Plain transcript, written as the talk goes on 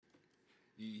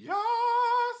Yes!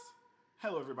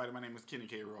 Hello, everybody. My name is Kenny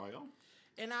K. Royal.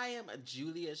 And I am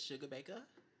Julia Sugarbaker.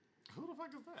 Who the fuck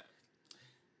is that?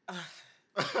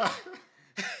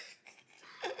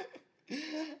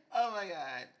 Oh my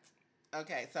God.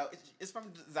 Okay, so it's from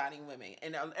Designing Women.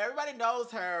 And everybody knows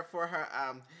her for her,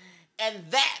 and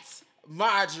that's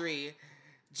Marjorie,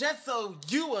 just so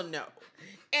you will know,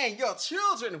 and your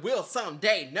children will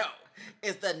someday know,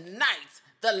 is the night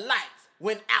the lights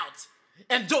went out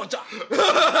in Georgia.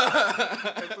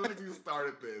 As soon as you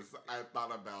started this, I thought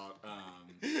about,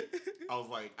 I was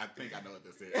like, I think I know what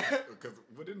this is. Because,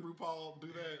 didn't RuPaul do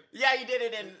that? Yeah, you did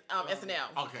it in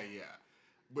SNL. Okay, yeah.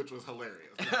 Which was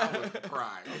hilarious. I was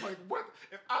crying. I was like, what?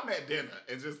 If I'm at dinner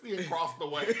and just see across the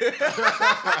way,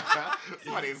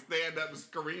 somebody stand up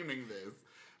screaming this.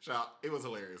 Child, it was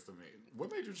hilarious to me.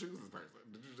 What made you choose this person?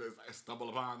 Did you just stumble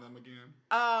upon them again?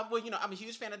 Well, I'm a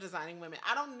huge fan of Designing Women.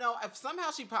 I don't know if somehow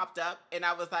she popped up and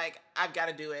I was like, I've got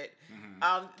to do it.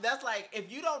 Mm-hmm. That's like,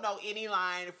 if you don't know any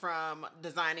line from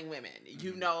Designing Women,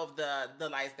 you know of the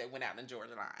lights that went out in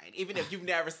Georgia line, even if you've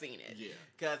never seen it. Yeah.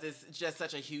 Because it's just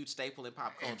such a huge staple in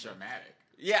pop culture. And dramatic.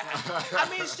 Yeah. I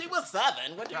mean, she was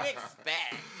Southern. What do you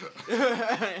expect?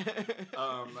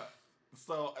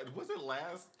 So, was it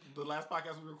the last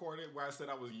podcast we recorded where I said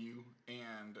I was you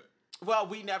and... Well,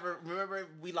 we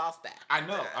lost that. I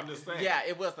know. I'm just saying. Yeah,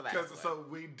 it was the last one. So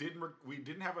we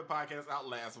didn't have a podcast out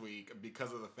last week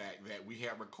because of the fact that we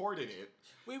had recorded it.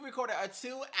 We recorded a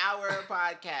 2-hour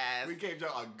podcast. We gave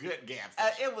y'all a good gap.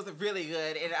 It was really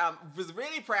good, and I was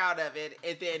really proud of it.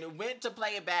 And then went to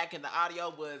play it back, and the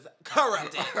audio was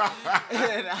corrupted,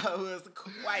 and I was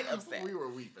quite upset. We were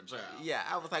weeping, child. Yeah,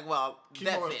 I was like, "Well,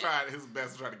 Kimo was trying his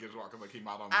best to try to get you on because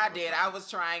Kimo don't know. I did. I was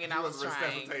trying, and I was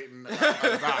trying. Resuscitating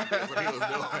zombies. What he was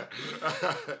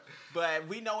doing. But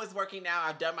we know it's working now.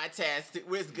 I've done my test.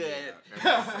 It's good.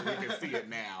 Yeah, we can see it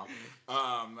now.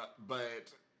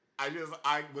 But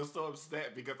I was so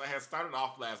upset because I had started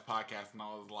off last podcast and I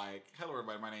was like, hello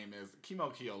everybody, my name is Kimo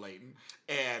Keo Layton.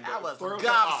 And I was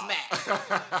gobsmacked.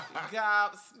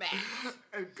 Gobsmacked.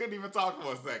 I couldn't even talk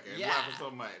for a second. Yeah. Laughing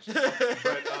so much.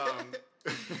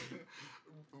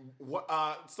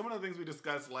 But some of the things we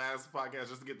discussed last podcast,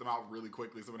 just to get them out really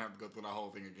quickly so we don't have to go through the whole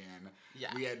thing again.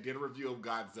 Yeah. We did a review of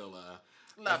Godzilla.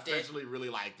 Loved it. Essentially really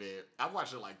liked it. I've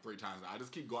watched it like 3 times now. I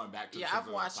just keep going back to it. Yeah, I've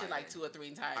watched it like 2 or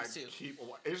 3 times too.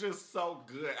 It's just so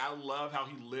good. I love how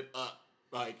he lit up.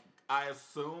 Like, I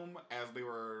assume as they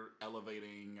were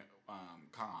elevating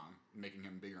Kong, making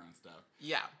him bigger and stuff.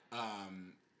 Yeah.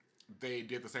 They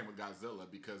did the same with Godzilla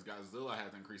because Godzilla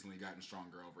has increasingly gotten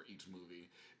stronger over each movie.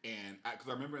 And because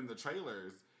I remember in the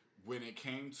trailers when it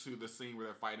came to the scene where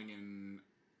they're fighting in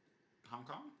Hong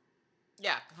Kong.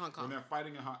 Yeah, Hong Kong. When they're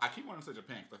fighting in Hong Kong, I keep wanting to say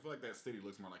Japan because I feel like that city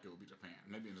looks more like it would be Japan.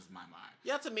 Maybe in just my mind.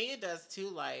 Yeah, to me it does too.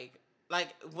 Like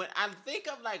when I think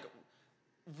of like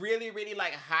really, really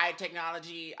like high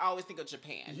technology, I always think of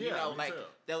Japan. Yeah, you know, like too.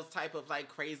 Those type of like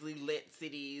crazily lit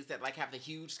cities that like have the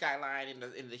huge skyline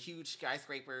and the huge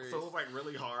skyscrapers. So it was like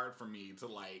really hard for me to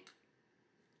like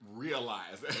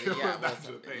realize that it was not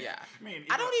the thing. Yeah. I mean,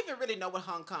 I don't even really know what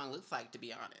Hong Kong looks like, to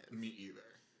be honest. Me either.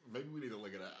 Maybe we need to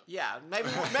look it up. Yeah, maybe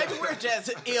we're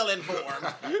just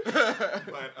ill-informed.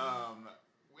 But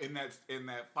in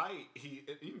that fight,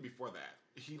 even before that,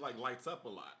 he like lights up a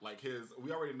lot. Like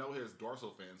we already know his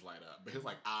dorsal fins light up, but his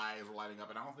like eyes are lighting up,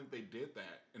 and I don't think they did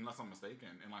that, unless I'm mistaken,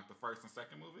 in like the first and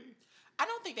second movie. I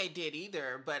don't think they did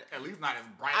either, but at least not as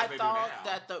bright as they do now. I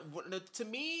thought that to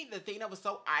me, the thing that was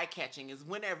so eye-catching is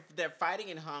when they're fighting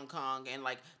in Hong Kong, and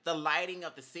like the lighting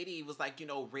of the city was like,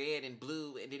 red and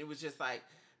blue, and then it was just like,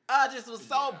 just was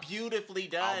so beautifully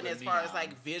done as far as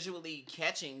like visually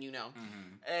catching,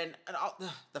 and all,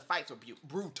 the fights were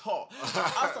brutal.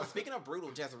 Also, speaking of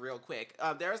brutal, just real quick,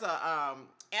 there's a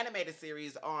animated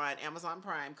series on Amazon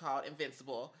Prime called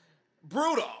Invincible.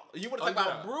 Brutal. You want to talk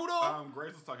about brutal?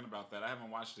 Grace was talking about that. I haven't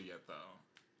watched it yet though.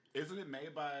 Isn't it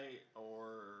made by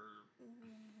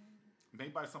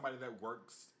somebody that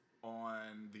works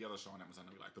on the other show on Amazon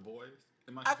that we like, The Boys?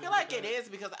 I feel like it is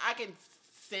because I can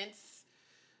sense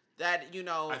that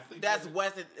that's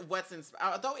what's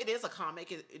inspired. Although it is a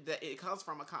comic, it comes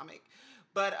from a comic.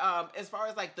 But as far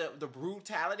as like the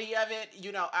brutality of it,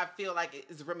 I feel like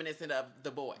it's reminiscent of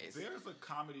The Boys. There's a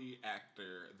comedy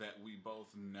actor that we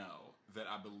both know that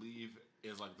I believe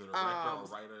is like the director or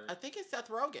writer. I think it's Seth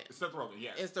Rogen. Seth Rogen,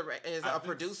 yes. Is a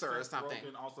producer or something.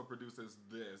 Seth Rogen also produces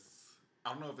this.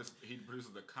 I don't know if he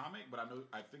produces the comic, but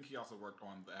I think he also worked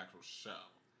on the actual show.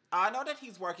 I know that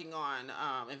he's working on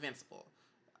Invincible.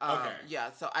 Okay.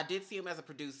 Yeah, so I did see him as a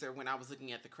producer when I was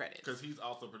looking at the credits. Because he's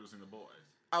also producing The Boys.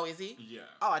 Oh, is he? Yeah.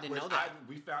 Oh, I didn't know that.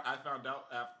 I found out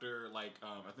after like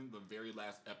I think the very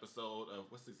last episode of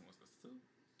what season was this?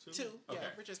 Two. Two. Okay. Yeah,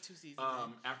 we're just 2 seasons.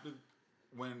 After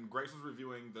when Grace was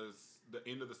reviewing the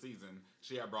end of the season,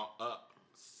 she had brought up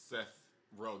Seth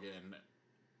Rogen,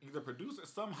 either producer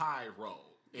some high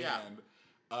role, and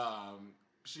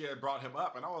she had brought him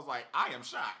up, and I was like, I am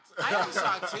shocked. I am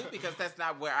shocked too, because that's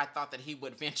not where I thought that he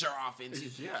would venture off into.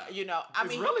 Yeah. You know, I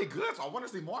mean, it's really good, so I want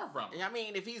to see more from him. I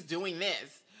mean, if he's doing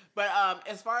this, but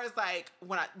as far as like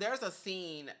there's a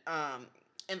scene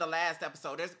in the last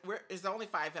episode. There's only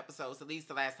 5 episodes, at least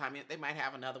the last time. They might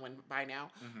have another one by now,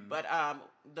 but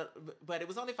it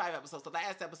was only 5 episodes. The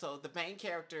last episode, the main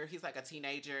character, he's like a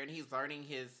teenager and he's learning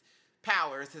his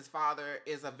powers. His father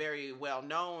is a very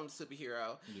well-known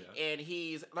superhero, and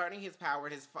he's learning his power.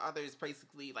 His father is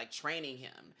basically like training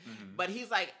him, but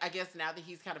he's like, I guess now that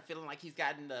he's kind of feeling like he's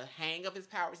gotten the hang of his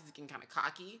powers, he's getting kind of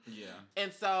cocky. Yeah.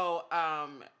 And so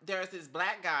there's this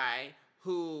black guy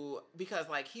who, because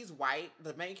like he's white,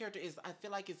 the main character is, I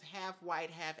feel like, is half white,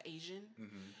 half Asian.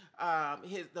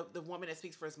 The woman that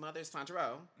speaks for his mother is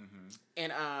Sandra Oh,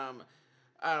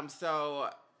 and so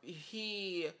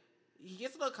he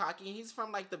gets a little cocky, and he's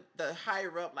from like the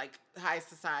higher up, like high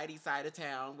society side of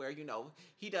town, where, you know,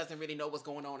 he doesn't really know what's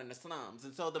going on in the slums.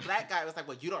 And so the black guy was like,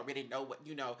 well, you don't really know what,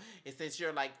 you know, and since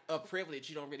you're like of privilege,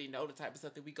 you don't really know the type of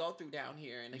stuff that we go through down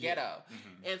here in the ghetto.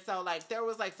 And so like there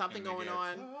was like something going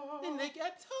on in the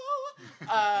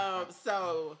ghetto.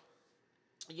 So,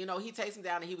 you know, he takes him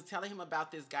down, and he was telling him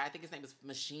about this guy. I think his name is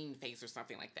Machine Face or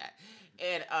something like that.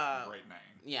 And great name.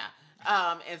 Yeah.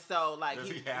 And so like,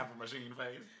 does he have a machine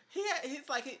face? He's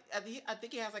like, I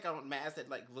think he has like a mask that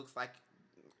like looks like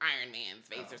Iron Man's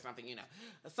face or something, you know,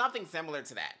 something similar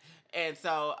to that. And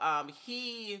so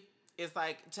he is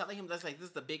like telling him that's like, this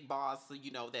is the big boss,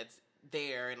 you know, that's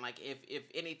there, and like if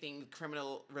anything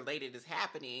criminal related is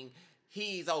happening,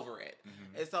 he's over it.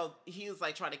 And so he was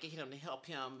like trying to get him to help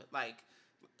him like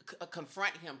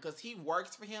confront him, because he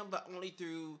works for him, but only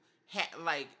through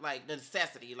like the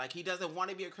necessity. Like he doesn't want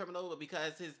to be a criminal, but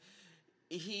because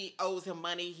he owes him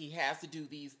money, he has to do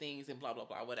these things and blah, blah,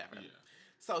 blah, whatever. Yeah.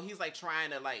 So he's like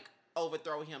trying to like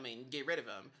overthrow him and get rid of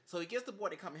him. So he gets the boy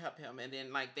to come and help him. And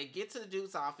then like they get to the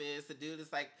dude's office. The dude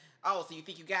is like, oh, so you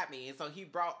think you got me? And so he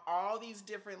brought all these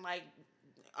different like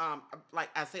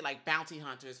I say like bounty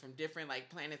hunters from different like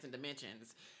planets and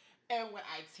dimensions. And when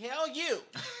I tell you,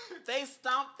 they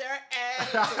stomped their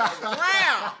ass to the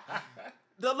ground.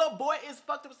 The little boy is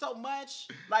fucked up so much.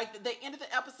 Like, they ended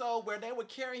the episode where they were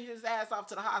carrying his ass off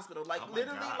to the hospital. Like,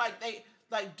 literally, God.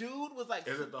 Dude was like...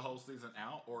 Is it the whole season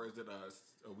out, or is it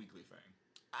a weekly thing?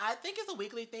 I think it's a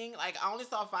weekly thing. Like, I only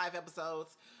saw 5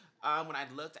 episodes when I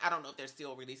looked. I don't know if they're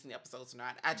still releasing the episodes or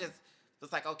not. I just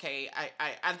was like, okay,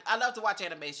 I love to watch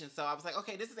animation. So I was like,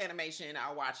 okay, this is animation.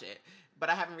 I'll watch it. But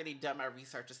I haven't really done my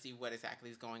research to see what exactly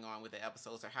is going on with the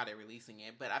episodes or how they're releasing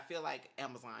it. But I feel like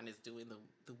Amazon is doing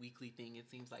the weekly thing, it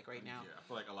seems like, right now. Yeah, I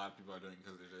feel like a lot of people are doing it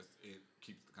because it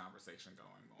keeps the conversation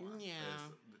going more. Yeah.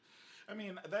 I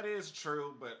mean, that is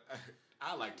true, but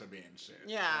I like to binge shit.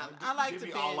 Yeah, I like to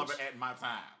binge. Give me all of it at my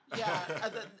time.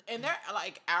 Yeah, and they're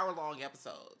like hour-long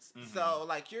episodes. So,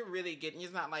 like, you're really getting,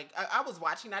 it's not like, I was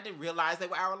watching, I didn't realize they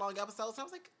were hour-long episodes. I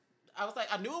was like,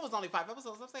 I knew it was only 5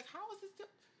 episodes. I was like, how is this still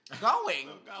going?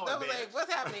 I was like,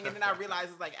 what's happening? And then I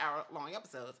realized it's like hour-long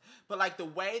episodes. But like the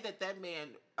way that man,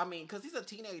 I mean, because he's a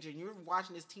teenager, and you're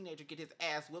watching this teenager get his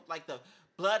ass whipped, like the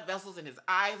blood vessels in his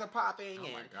eyes are popping. Oh,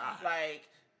 my God. Like,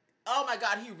 oh my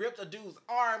God, he ripped a dude's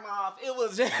arm off. It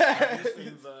was just Have you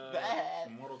seen the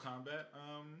bad. Mortal Kombat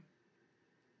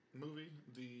movie,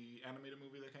 the animated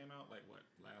movie that came out like what,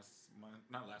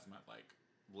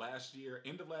 last year,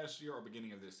 end of last year or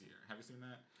beginning of this year? Have you seen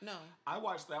that? No. I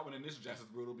watched that one, and it's just as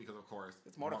brutal because, of course,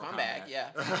 it's Mortal Kombat. Yeah.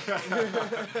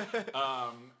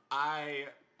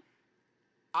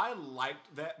 I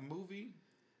liked that movie,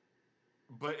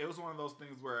 but it was one of those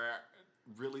things where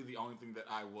really the only thing that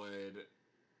I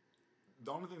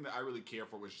really care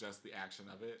for was just the action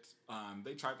of it.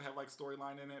 They tried to have like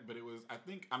storyline in it, but I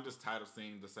think I'm just tired of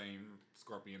seeing the same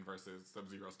Scorpion versus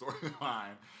Sub-Zero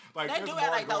storyline. Like, they do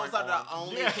act like those are the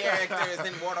only characters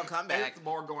in Mortal Kombat. It's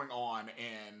more going on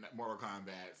in Mortal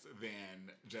Kombat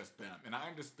than just them. And I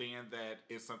understand that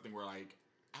it's something where, like,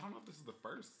 I don't know if this is the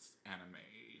first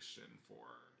animation for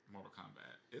Mortal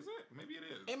Kombat. Is it? Maybe it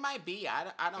is. It might be.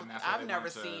 I've never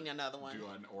seen another one. Do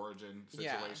an origin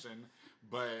situation,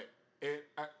 but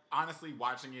honestly,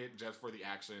 watching it just for the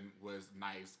action was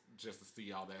nice, just to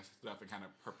see all that stuff and kind of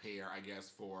prepare, I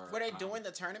guess, for... Were they doing the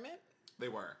tournament? They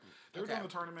were. They were doing the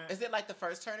tournament. Is it like the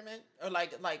first tournament, or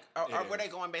or were they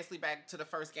going basically back to the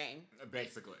first game?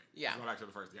 Basically, yeah, going back to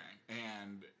the first game,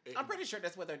 and I'm pretty sure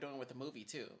that's what they're doing with the movie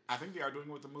too. I think they are doing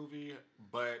it with the movie,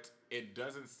 but it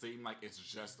doesn't seem like it's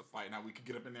just a fight. Now we could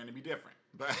get up in there and it'd be different,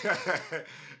 but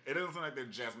it doesn't seem like they're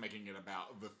just making it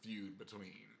about the feud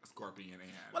between Scorpion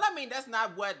and. Well, I mean, that's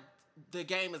not what the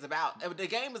game is about. The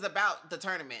game is about the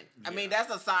tournament. I mean, that's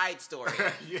a side story.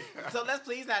 Yeah. So let's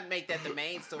please not make that the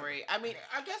main story. I mean,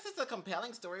 I guess it's a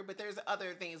compelling story, but there's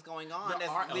other things going on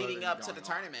that's leading up to the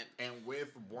tournament. And with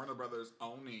Warner Brothers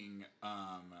owning,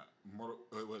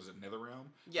 was it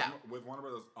NetherRealm? Yeah. With Warner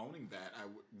Brothers owning that, I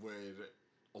would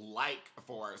like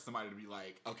for somebody to be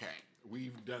like, okay,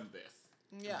 we've done this.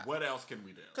 Yeah. What else can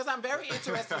we do? Because I'm very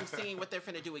interested in seeing what they're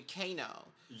finna do with Kano.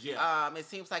 Yeah. It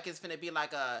seems like it's finna be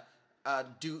like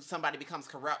somebody becomes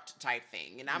corrupt type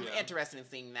thing, and I'm interested in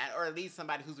seeing that, or at least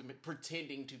somebody who's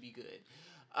pretending to be good.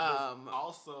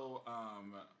 Also,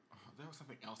 there was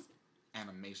something else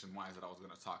animation wise that I was going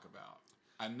to talk about.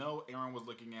 I know Aaron was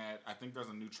looking at. I think there's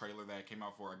a new trailer that came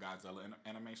out for a Godzilla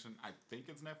animation. I think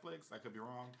it's Netflix. I could be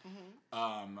wrong.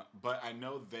 Mm-hmm. But I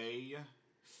know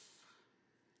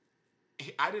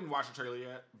I didn't watch the trailer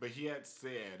yet, but he had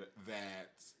said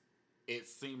that it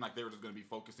seemed like they were just going to be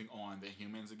focusing on the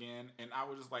humans again. And I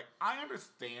was just like, I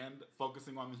understand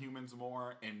focusing on the humans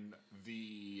more in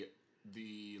the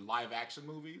live action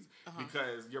movies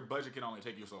because your budget can only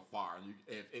take you so far.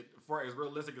 For as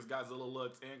realistic as Godzilla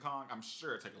looks and Kong, I'm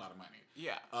sure it takes a lot of money.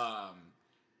 Yeah.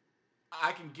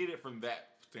 I can get it from that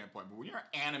standpoint, but when you're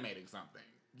animating something,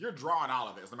 you're drawing all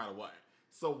of this no matter what.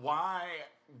 So why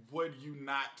would you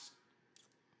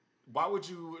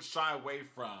shy away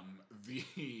from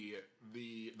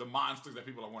the monsters that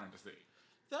people are wanting to see?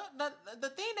 The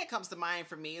thing that comes to mind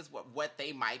for me is what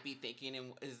they might be thinking,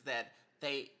 and is that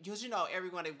because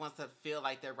everyone wants to feel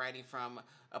like they're writing from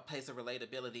a place of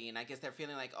relatability, and I guess they're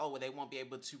feeling like, they won't be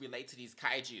able to relate to these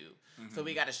kaiju, so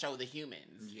we got to show the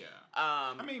humans. Yeah.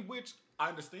 I mean, which I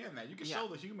understand that you can show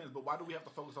the humans, but why do we have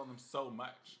to focus on them so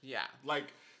much? Yeah.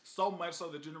 Like, so much so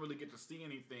that you don't really get to see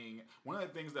anything. One of the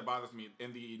things that bothers me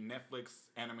in the Netflix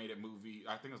animated movie,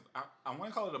 I think I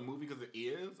want to call it a movie because it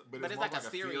is, but it's like a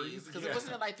series. Because it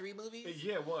wasn't like 3 movies?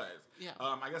 Yeah, it was. Yeah.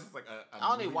 I guess it's like a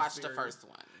I only watched series. the first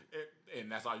one. And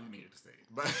that's all you needed to see.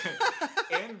 But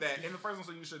in the first one,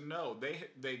 so you should know,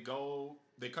 they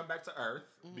come back to Earth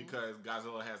because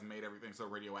Godzilla has made everything so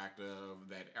radioactive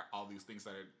that all these things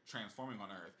started transforming on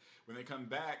Earth. When they come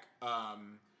back,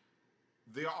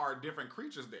 there are different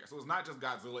creatures there. So it's not just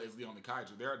Godzilla is the only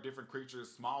kaiju. There are different creatures,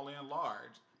 small and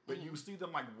large, but you see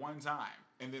them like one time.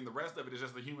 And then the rest of it is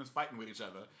just the humans fighting with each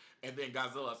other. And then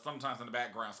Godzilla sometimes in the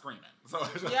background screaming. So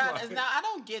it's just now I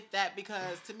don't get that,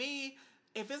 because to me,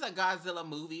 if it's a Godzilla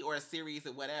movie or a series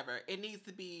or whatever,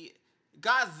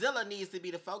 Godzilla needs to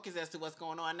be the focus as to what's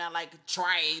going on, not like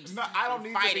tribes. No, I don't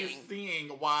need fighting. to be seeing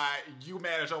why you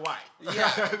mad at your wife.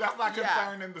 Yeah. That's not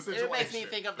concerning the situation. It makes me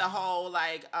think of the whole,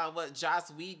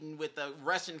 Joss Whedon with the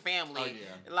Russian family.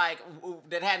 Oh, yeah.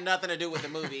 That had nothing to do with the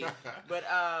movie. But,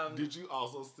 did you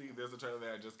also see, there's a trailer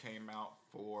that just came out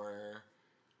for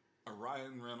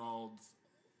Ryan Reynolds,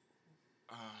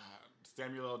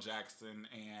 Samuel L. Jackson,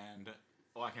 and,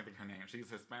 I can't think of her name. She's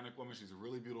a Hispanic woman. She's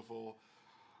really beautiful.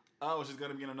 Oh, she's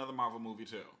going to be in another Marvel movie,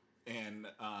 too. And,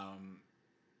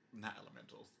 not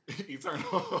Elementals.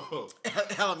 Eternals.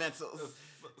 Elementals.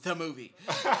 The movie.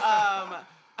 I'm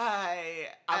trying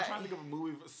to think of a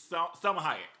movie. Selma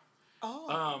Hayek.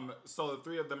 Oh. So the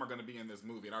 3 of them are going to be in this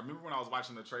movie. And I remember when I was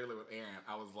watching the trailer with Aaron,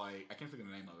 I was like, I can't think of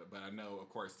the name of it, but I know, of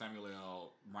course, Samuel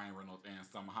L., Ryan Reynolds, and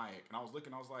Selma Hayek. And I was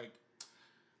looking, I was like,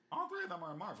 all 3 of them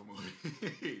are in Marvel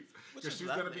movies. Because she's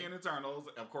going to be in Eternals.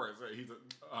 Of course, he's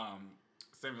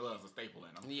Samuel L. is a staple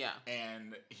in them. Yeah.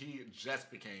 And he just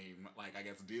became,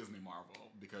 Disney Marvel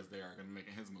because they are going to be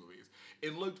making his movies.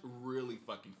 It looked really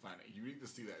fucking funny. You need to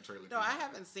see that trailer. No, I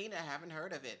haven't seen it. I haven't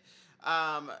heard of it.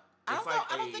 I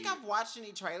don't think I've watched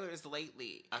any trailers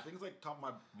lately. I think it's called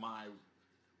My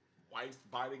Wife's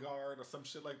Bodyguard or some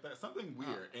shit like that. Something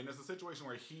weird. And it's a situation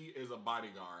where he is a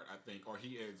bodyguard, I think, or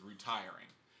he is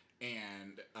retiring.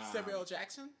 And Samuel L.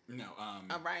 Jackson? No.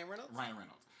 Ryan Reynolds? Ryan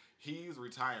Reynolds. He's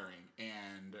retiring,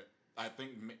 and I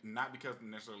think not because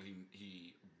necessarily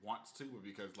he wants to, but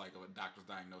because of a doctor's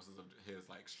diagnosis of his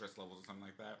stress levels or something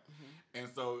like that. Mm-hmm. And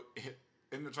so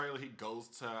in the trailer, he goes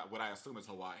to what I assume is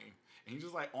Hawaii, and he's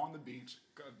just on the beach.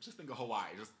 Just think of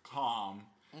Hawaii, just calm.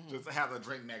 Mm-hmm. Just have a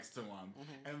drink next to him.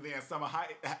 Mm-hmm. And then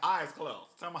eyes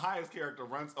closed. Selma Hayek's character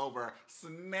runs over,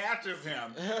 snatches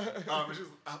him.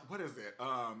 What is it?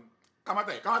 Come on.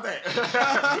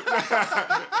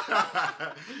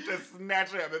 Just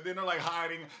snatch it up. And then they're like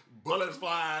hiding, bullets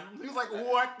flying. He was like,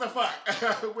 what the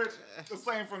fuck? Which, the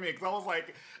same for me. Because I was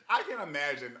like, I can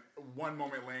imagine one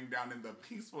moment laying down in the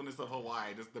peacefulness of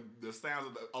Hawaii, just the sounds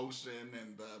of the ocean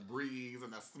and the breeze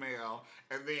and the smell.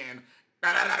 And then,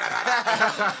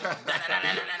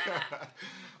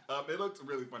 it looked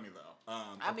really funny though.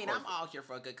 I mean, I'm all here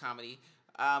for a good comedy.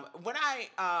 When I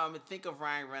think of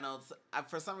Ryan Reynolds,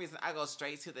 for some reason I go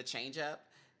straight to The Change Up.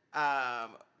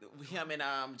 Him and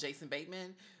Jason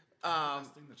Bateman. I've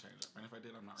seen The Change Up, and if I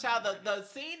did, I'm not. Child, the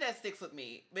scene that sticks with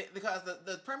me because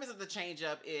the premise of The Change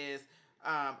Up is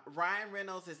Ryan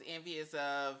Reynolds is envious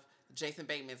of Jason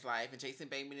Bateman's life, and Jason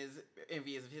Bateman is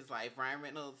envious of his life. Ryan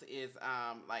Reynolds is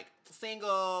like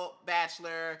single,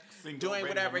 bachelor, doing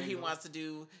whatever he wants to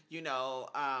do. You know,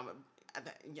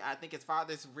 I think his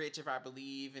father's rich, if I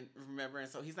believe and remember, and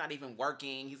so he's not even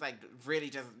working. He's like really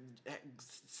just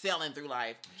selling through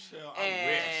life. I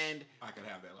wish I could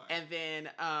have that life. And then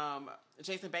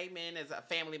Jason Bateman is a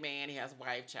family man. He has a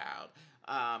wife, child,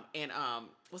 and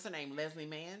what's her name? Leslie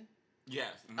Mann.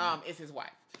 Yes. Is his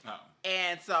wife. Oh.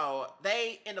 And so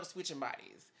they end up switching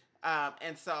bodies.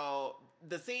 And so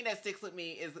the scene that sticks with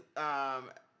me is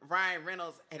Ryan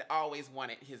Reynolds had always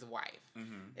wanted his wife.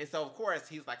 Mm-hmm. And so, of course,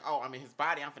 he's like, oh, I'm in his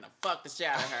body. I'm finna fuck the shit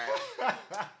out of her.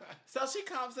 So she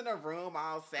comes in the room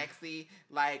all sexy,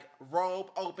 like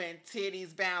robe open,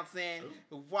 titties bouncing,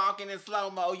 walking in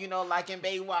slow-mo, you know, like in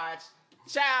Baywatch.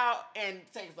 Child, and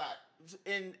takes a...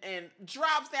 And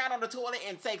drops down on the toilet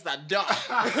and takes a dump.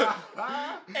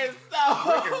 And so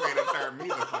Rick is ready to turn me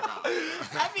the fuck off.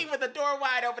 I mean, with the door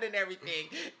wide open and everything.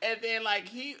 And then like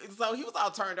he was all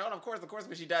turned on, of course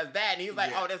when she does that, and he was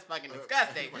like, oh, that's fucking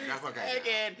disgusting. Like, that's okay.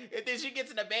 And then she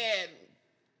gets in the bed.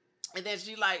 And then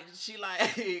she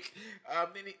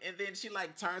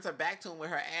turns her back to him with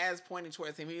her ass pointing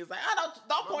towards him. He was like,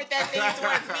 don't point that thing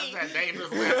towards me. That's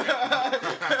dangerous.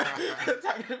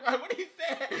 What did he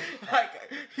say? Like,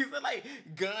 he said like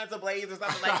guns ablaze or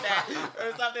something like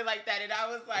that. And I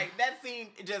was like, that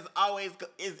scene just always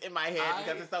is in my head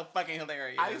because it's so fucking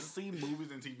hilarious. I see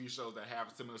movies and TV shows that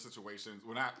have similar situations.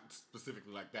 Well, not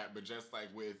specifically like that, but just like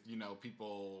with, you know,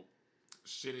 people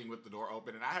shitting with the door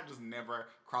open, and I have just never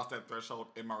crossed that threshold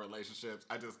in my relationships.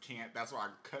 I just can't. That's why I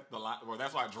cut the line, or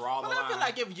that's why I draw the line. I feel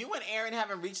like if you and Aaron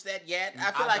haven't reached that yet,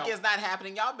 I feel like it's not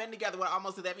happening. Y'all been together for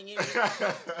almost 11 years. So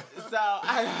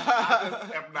I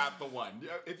just am not the one.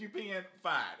 If you peeing,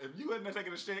 fine. If you in there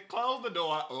taking a shit, close the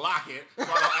door, lock it. So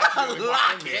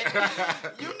lock it.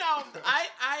 You know,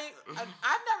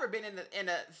 I've never been in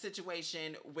a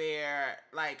situation where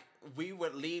like we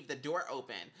would leave the door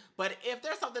open. But if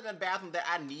there's something in the bathroom that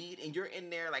I need and you're in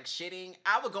there like shitting,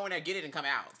 I would go in there, get it, and come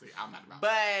out. See, I'm not about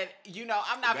that. But, you know,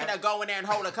 I'm not gonna go in there and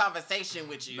hold a conversation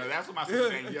with you. No, that's what my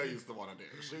sister Danielle used to want to do.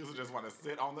 She used to just want to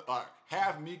sit on the,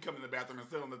 have me come in the bathroom and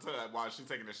sit on the tub while she's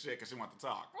taking a shit because she wants to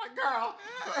talk. I'm like, girl.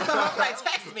 Like,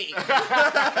 text me.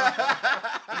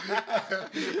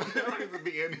 You don't need to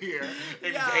be in here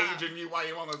engaging you while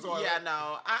you're on the toilet. Yeah,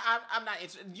 no. I'm not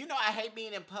interested. You know, I hate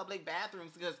being in public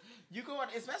bathrooms because you go in,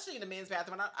 especially in the men's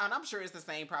bathroom, and I'm sure it's the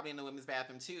same probably in the women's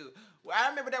bathroom too. I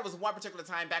remember there was one particular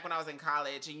time back when I was in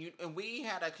college, and we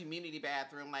had a community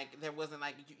bathroom. Like, there wasn't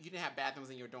like, you didn't have bathrooms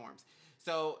in your dorms.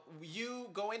 So you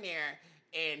go in there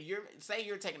and you're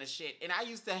taking a shit, and I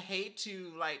used to hate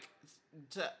to like,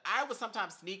 I would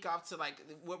sometimes sneak off to like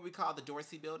what we call the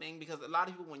Dorsey building because a lot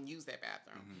of people wouldn't use that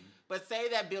bathroom. Mm-hmm. But say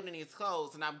that building is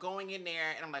closed and I'm going in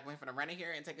there and I'm like, we're gonna run in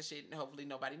here and take a shit and hopefully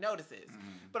nobody notices. Mm-hmm.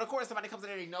 But of course somebody comes in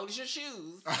there and they notice your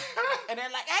shoes and they're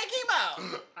like, hey,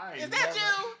 Chemo, is that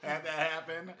you? Had that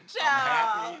happen. Child.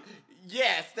 I'm happy.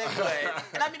 Yes, they would.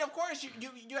 And I mean, of course,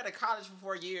 you had a college for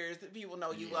 4 years. People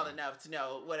know you well enough to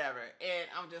know whatever. And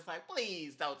I'm just like,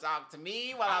 please don't talk to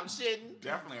me while I'm shitting.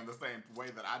 Definitely in the same way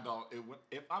that I don't.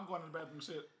 If I'm going to the bathroom,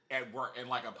 shit at work in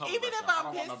like a public even restaurant, if I'm I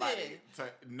don't want nobody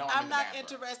to know I'm not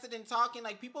interested in talking.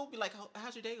 Like, people will be like,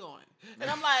 how's your day going? And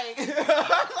I'm like,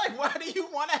 why do you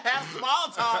want to have small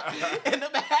talk in the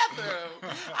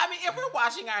bathroom? I mean, if we're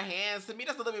washing our hands, to me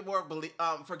that's a little bit more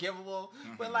forgivable.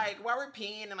 Mm-hmm. But like while we're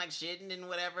peeing and like shitting and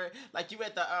whatever, like you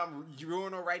at the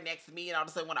urinal right next to me, and all of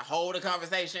a sudden want to hold a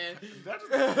conversation. That's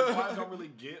just why I don't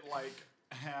really get like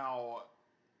how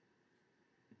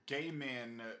gay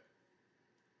men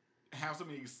have so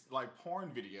many like porn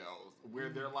videos where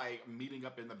they're like meeting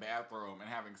up in the bathroom and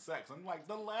having sex. I'm like,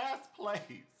 the last place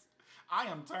I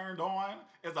am turned on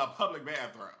is a public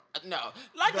bathroom. No,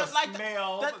 like the the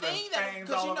smells, the thing the that stains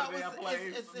because all you know over the damn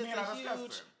place. it's Man, a I'm huge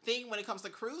disgusted. thing when it comes to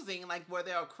cruising, like where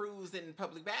they'll cruise in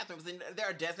public bathrooms, and there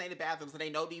are designated bathrooms, and they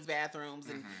know these bathrooms,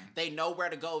 and they know where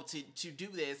to go to do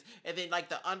this, and then like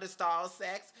the understall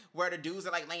sex where the dudes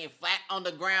are like laying flat on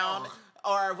the ground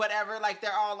or whatever, like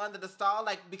they're all under the stall,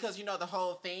 like because you know the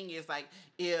whole thing is like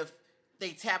if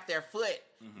they tap their foot,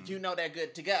 you know they're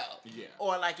good to go. Yeah.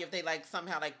 Or like if they like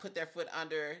somehow like put their foot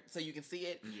under so you can see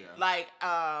it. Yeah. Like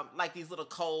these little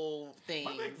cold things.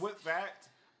 I think with that,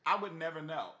 I would never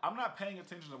know. I'm not paying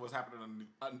attention to what's happening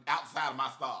outside of my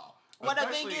stall. Well, the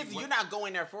thing is, you're not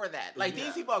going there for that. Like,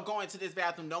 these people are going to this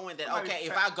bathroom knowing that, okay,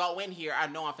 if I go in here, I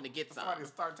know I'm going to get some. Somebody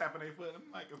start tapping their foot. I'm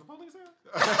like, is the police here?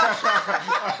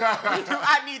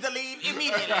 I need to leave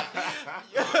immediately.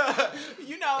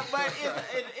 You know, but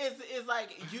it's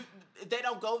like, they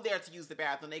don't go there to use the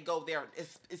bathroom. They go there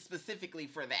specifically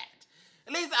for that.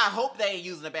 At least I hope they ain't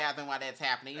using the bathroom while that's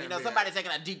happening. You know, somebody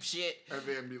taking a deep shit. And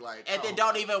then be like, and then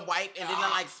don't even wipe, and then they're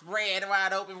like spread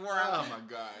wide open for them. Oh my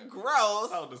God.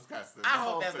 Gross. So disgusting. I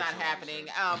hope that's not happening.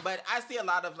 But I see a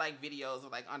lot of like videos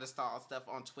of like understall stuff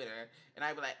on Twitter, and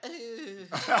I be like,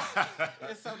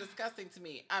 it's so disgusting to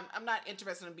me. I'm not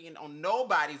interested in being on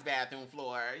nobody's bathroom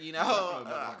floor, you know. No.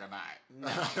 No. I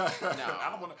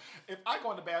don't want to. If I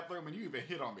go in the bathroom and you even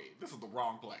hit on me, this is the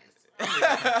wrong place.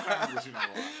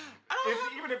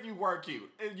 Even if you were cute,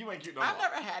 you ain't cute no more. I've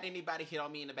never had anybody hit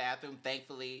on me in the bathroom,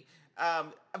 thankfully.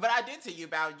 But I did tell you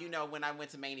about, you know, when I went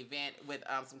to Main Event with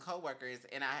some coworkers,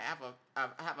 and I have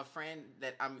a friend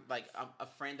that I'm like a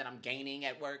friend that I'm gaining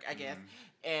at work, I guess.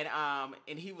 And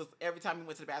he was, every time he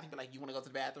went to the bathroom, he'd be like, "You want to go to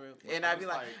the bathroom?" And I'd be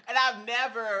like, and I've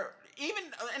never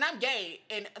and I'm gay,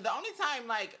 and the only time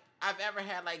like I've ever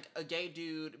had like a gay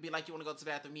dude be like, "You want to go to the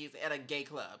bathroom?" He's at a gay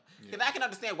club, because I can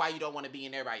understand why you don't want to be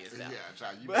in there by yourself. Yeah,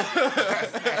 child.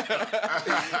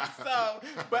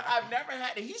 But I've never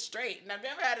had. He's straight, and I've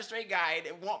never had a straight guy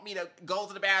that want me to go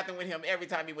to the bathroom with him every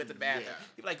time he went to the bathroom. Yeah.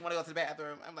 He'd be like, "You want to go to the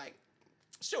bathroom?" I'm like,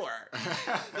 "Sure."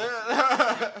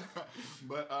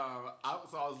 But I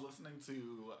was listening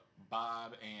to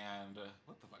Bob and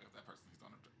what the fuck is that person who's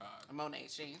on Money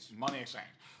Exchange. Money Exchange.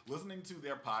 Listening to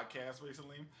their podcast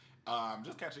recently.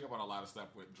 Just catching up on a lot of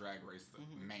stuff with Drag Race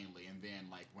mainly, and then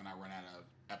like when I run out of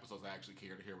episodes I actually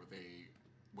care to hear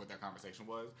what their conversation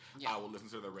was, I will listen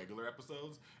to their regular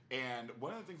episodes. And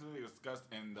one of the things that they discussed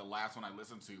in the last one I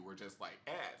listened to were just like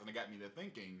ads, and it got me to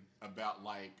thinking about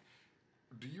like,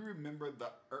 do you remember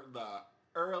the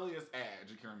earliest ad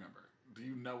you can remember? Do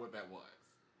you know what that was?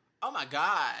 Oh my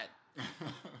God.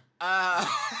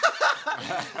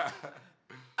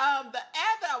 The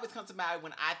ad that always comes to mind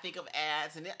when I think of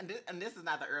ads, and this is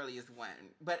not the earliest one,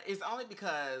 but it's only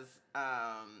because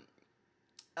of,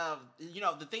 you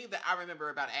know, the thing that I remember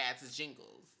about ads is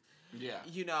jingles. Yeah.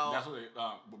 You know. That's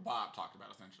what Bob talked about,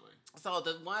 essentially. So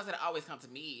the ones that always come to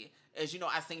me is, you know,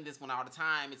 I sing this one all the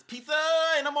time. It's pizza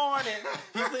in the morning,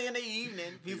 pizza in the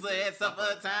evening, pizza at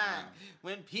supper time,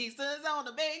 when pizza's on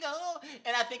the bagel.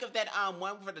 And I think of that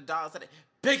one for the dogs that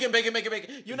bacon.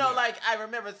 You know, like I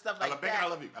remember stuff like that. I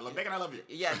love you. I love bacon, I love you.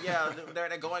 Yeah,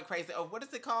 they're going crazy. Oh, what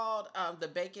is it called? The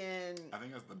bacon. I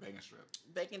think it's the bacon strip.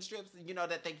 Bacon strips, you know,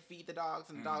 that they feed the dogs,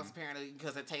 and the dogs apparently,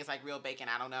 because it tastes like real bacon.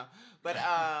 I don't know, but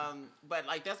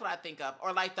like that's what I think of.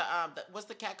 Or like the what's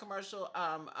the cat commercial?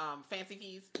 Fancy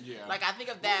Feast. Yeah. Like I think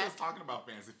of that. We was talking about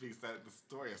Fancy Feast at the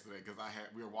store yesterday because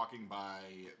we were walking by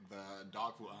the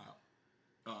dog food aisle,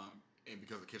 and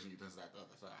because the kitchen utensils at the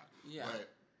other side. Yeah.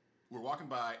 But we're walking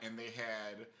by and they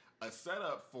had a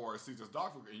setup for Caesar's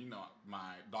dog food. You know,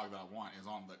 my dog that I want is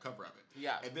on the cover of it.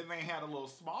 Yeah. And then they had a little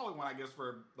smaller one, I guess,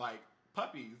 for like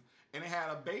puppies. And it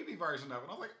had a baby version of it.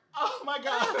 And I was like, oh my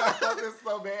God, I love this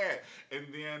so bad.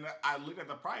 And then I looked at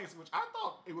the price, which I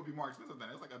thought it would be more expensive than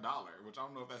it. It was like $1, which I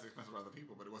don't know if that's expensive for other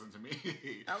people, but it wasn't to me.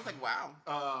 I was like, wow.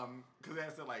 Because it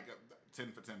said like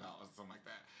 10 for $10 or something like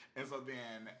that. And so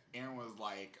then Aaron was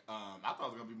like, I thought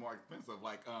it was going to be more expensive,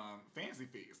 like Fancy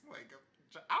Feast. Like,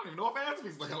 I don't even know what Fancy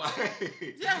Feast looking like.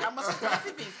 Yeah, how much does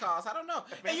Fancy Feast cost? I don't know.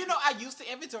 And you know, I used to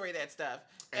inventory that stuff.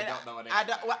 And don't know what it is.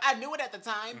 Well, I knew it at the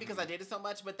time because I did it so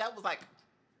much, but that was like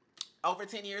over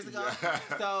 10 years ago. Yeah.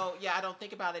 So, yeah, I don't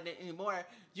think about it anymore.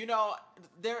 You know,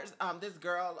 there's this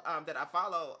girl that I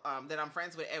follow that I'm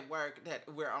friends with at work that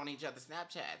we're on each other's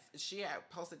Snapchats. She had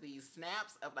posted these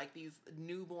snaps of like these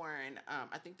newborn,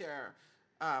 I think they're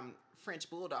French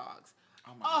bulldogs.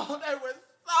 Oh, they were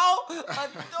so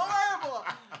adorable.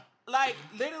 Like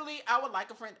literally, I would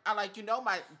like a friend. I like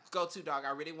my go-to dog.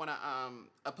 I really want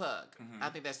a pug. I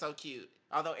think they're so cute.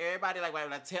 Although everybody like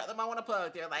when I tell them I want a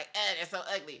pug, they're like, they're so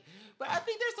ugly. But I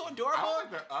think they're so adorable. I don't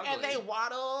think they're ugly. And they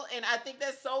waddle, and I think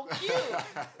that's so cute.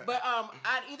 But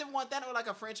I'd either want that or like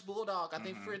a French bulldog. I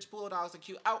think French bulldogs are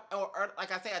cute. Or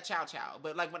like I say, a chow chow.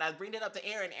 But like when I bring it up to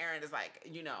Aaron is like,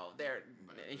 he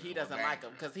doesn't like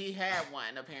them because he had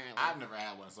one apparently. I've never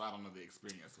had one, so I don't know the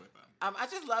experience with them. I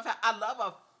just love I love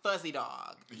a fuzzy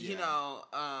dog. Yeah.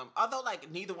 Although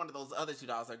like neither one of those other two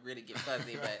dogs are really get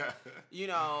fuzzy, but But you're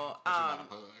not a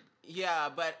pug. yeah,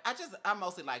 but I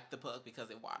mostly like the pug because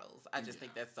it waddles. I just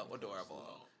think that's so adorable.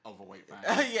 Overweight thing.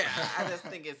 Yeah, I just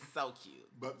think it's so cute.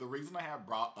 But the reason I have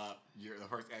brought up the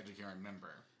first ad you can remember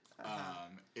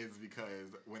is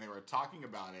because when they were talking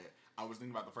about it, I was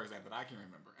thinking about the first ad that I can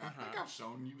remember. And I think I've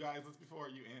shown you guys this before,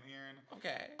 you and Aaron.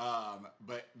 Okay.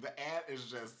 But the ad is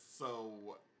just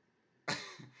so...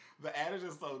 the ad is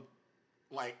just so...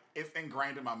 Like, it's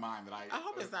ingrained in my mind that I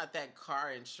hope it's not that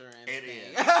car insurance It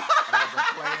thing. is. And I have to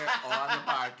play it on the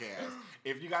podcast.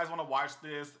 If you guys want to watch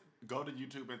this, go to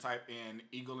YouTube and type in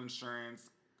Eagle Insurance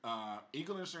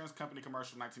Company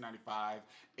commercial 1995.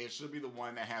 It should be the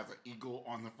one that has an eagle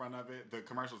on the front of it. The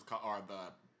commercial is called, or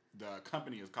the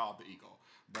company is called the Eagle.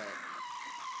 But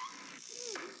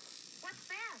what's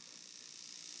that?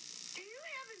 Do you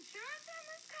have insurance on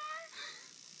this car?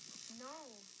 No.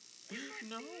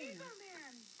 No. The Eagle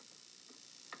Man.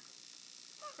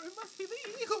 It must be the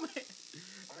Eagle Man.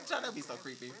 Trying to be so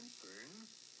creepy.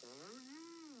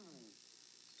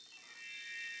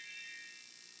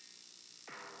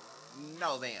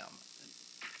 No, them.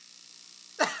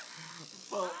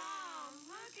 so Oh,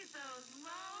 look at those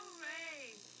low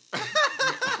rates.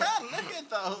 Look at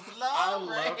those low I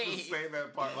love to rates. say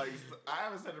that part. Like, I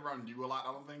haven't said it around you a lot,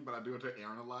 I don't think, but I do it to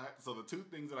Aaron a lot. So the two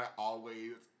things that I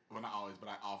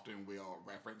often will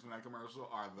reference in that commercial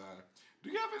are do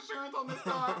you have insurance on this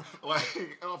car?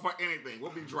 Like, for anything.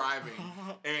 We'll be driving,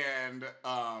 and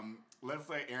let's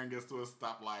say Aaron gets to a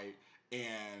stoplight,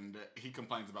 and he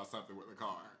complains about something with the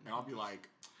car. And I'll be like,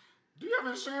 do you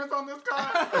have insurance on this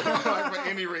car? Like, for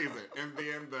any reason. And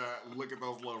then look at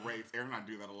those low rates. Aaron and I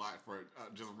do that a lot for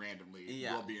just randomly.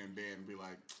 Yeah. We'll be in bed and be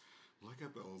like, look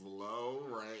at those low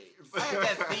rates.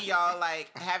 I just see y'all like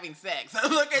having sex.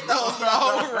 Look at those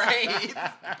low rates.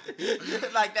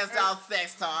 Like that's y'all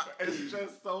sex talk. It's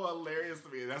just so hilarious to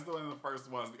me. That's one of the first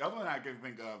ones. The other one I can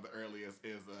think of, the earliest,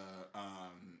 is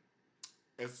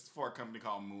it's for a company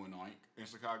called Moo and Oink in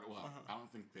Chicago. Well, I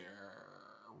don't think they're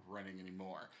running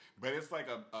anymore, but it's like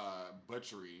a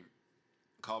butchery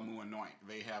called Moo and Oink.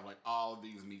 They have like all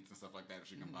these meats and stuff like that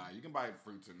you can buy. You can buy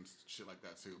fruits and shit like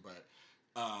that too, but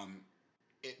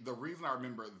the reason I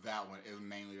remember that one is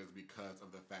mainly just because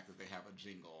of the fact that they have a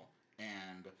jingle.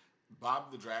 And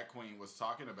Bob the Drag Queen was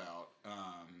talking about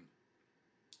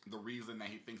the reason that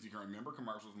he thinks you can remember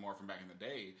commercials more from back in the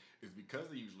day is because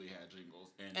they usually had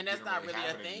jingles. And that's not really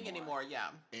a thing anymore,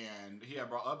 yeah. And he had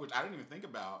brought up, which I didn't even think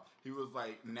about, he was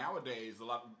like, nowadays, a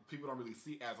lot of people don't really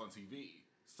see ads on TV.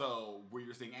 So where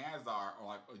you're seeing ads are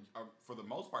for the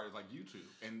most part, is like YouTube.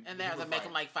 And they have to make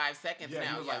them like 5 seconds now.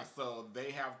 He was like, so they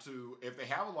have to, if they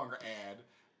have a longer ad,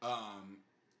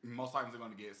 most times they're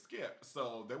going to get skipped.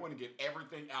 So they want to get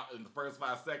everything out in the first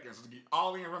 5 seconds to get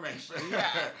all the information. Yeah.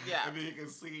 And then you can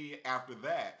see after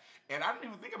that. And I didn't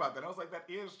even think about that. I was like, that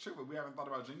is true, but we haven't thought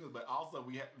about jingles. But also,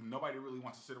 nobody really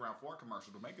wants to sit around for a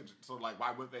commercial to make a jingle. So, like,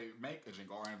 why would they make a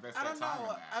jingle or invest that time in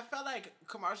that? I felt like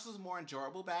commercials were more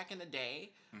enjoyable back in the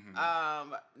day.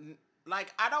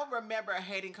 Like, I don't remember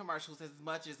hating commercials as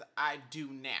much as I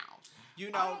do now.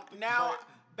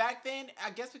 Back then, I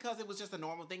guess because it was just a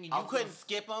normal thing, and you couldn't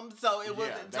skip them, so it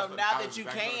wasn't. So now that you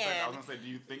can, I was gonna say, do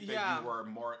you think that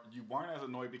you weren't as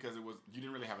annoyed because you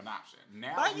didn't really have an option?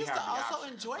 Now, but I used to also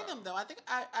enjoy them, though. I think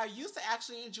I used to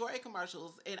actually enjoy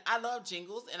commercials, and I love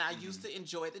jingles, and I used to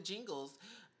enjoy the jingles.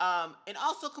 And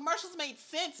also, commercials made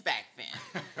sense back then.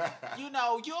 You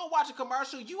don't watch a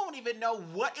commercial, you won't even know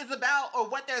what it's about or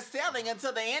what they're selling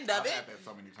until the end of it. I've had that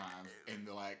so many times in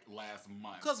the last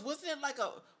month. Because wasn't it like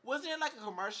a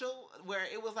commercial where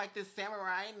it was like this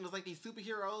samurai and it was like these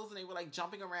superheroes and they were like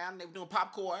jumping around and they were doing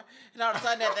popcorn, and all of a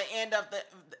sudden at the end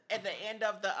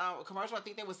of the commercial, I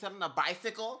think they were selling a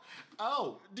bicycle.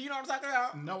 Oh, do you know what I'm talking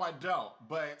about? No, I don't.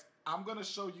 But I'm going to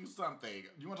show you something.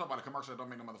 You want to talk about a commercial that don't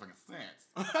make no motherfucking sense.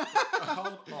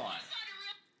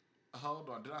 Hold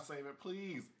on. Did I save it?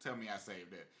 Please tell me I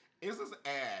saved it. It's this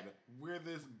ad where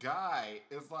this guy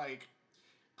is like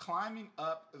climbing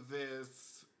up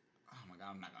this... Oh my God,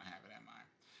 I'm not going to have it, am I?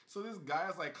 So this guy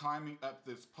is like climbing up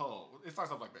this pole. It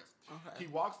starts off like this. Okay. He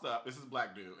walks up. This is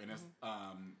black dude. And it's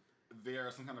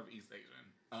they're some kind of East Asian.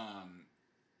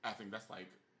 I think that's like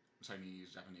Chinese,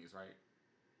 Japanese, right?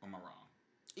 Or am I wrong?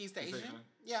 East Asian?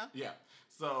 Yeah. Yeah.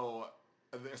 So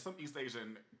there's some East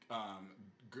Asian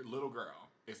little girl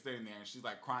is sitting there and she's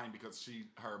like crying because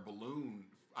her balloon,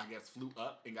 I guess, flew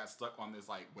up and got stuck on this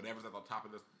like whatever's at the top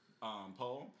of this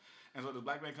pole. And so the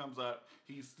black man comes up,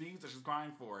 he sees that she's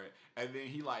crying for it, and then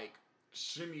he like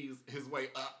shimmies his way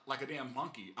up like a damn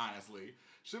monkey, honestly.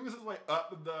 Shimmies his way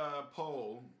up the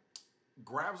pole,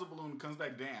 grabs the balloon, comes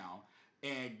back down,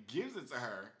 and gives it to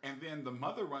her. And then the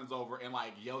mother runs over and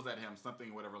like yells at him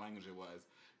something, whatever language it was,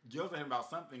 yells at him about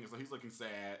something. And so he's looking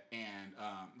sad, and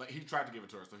like he tried to give it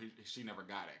to her, so she never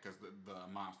got it because the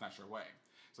mom snatched her away.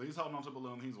 So he's holding onto the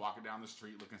balloon. He's walking down the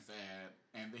street looking sad,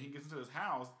 and then he gets into his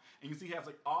house, and you see he has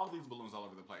like all these balloons all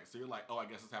over the place. So you're like, oh, I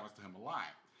guess this happens to him a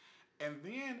lot. And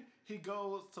then he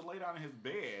goes to lay down in his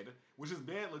bed, which his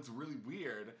bed looks really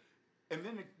weird. And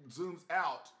then it zooms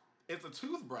out. It's a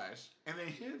toothbrush, and then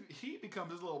he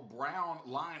becomes this little brown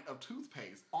line of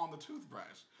toothpaste on the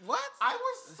toothbrush. What? I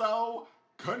was so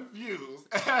confused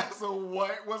as to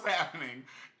what was happening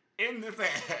in this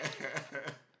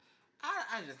ad.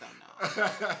 I just don't know.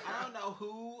 I don't know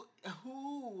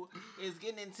who is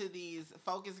getting into these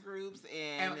focus groups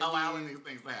and allowing these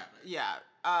things to happen. Yeah.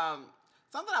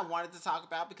 Something I wanted to talk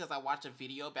about because I watched a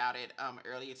video about it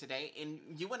earlier today, and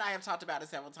you and I have talked about it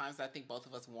several times. I think both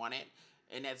of us want it,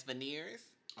 and that's veneers.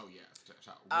 Oh yes,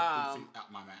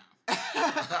 out my mouth.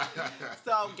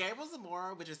 So Gabriel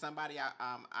Zamora, which is somebody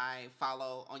I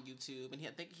follow on YouTube, and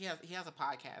I think he has a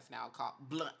podcast now called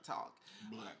Blunt Talk.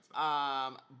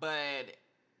 But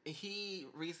he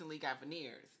recently got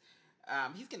veneers.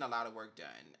 He's getting a lot of work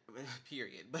done,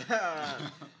 period.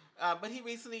 But he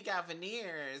recently got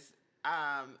veneers,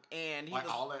 and he like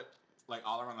was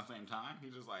all around the same time. He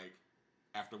just like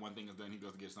after one thing is done, he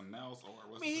goes to get something else, or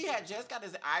what's he had just got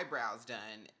his eyebrows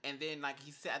done, and then like he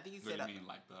said, I think he said, "You mean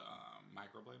like the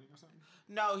microblading or something?"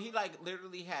 No, he like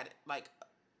literally had like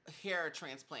hair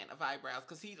transplant of eyebrows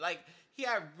because he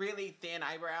had really thin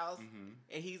eyebrows,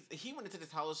 and he went into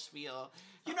this whole spiel.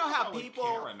 You know how people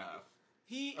care enough.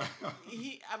 He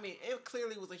I mean, it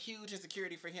clearly was a huge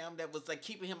insecurity for him that was like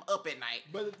keeping him up at night.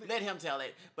 But let him tell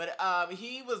it. But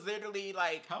he was literally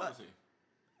like, how old is he?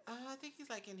 I think he's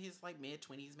like in his like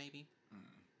mid-20s maybe.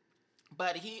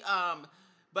 But he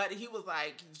was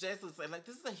like, just was like,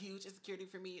 this is a huge insecurity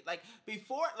for me. Like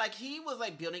before, like he was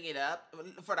like building it up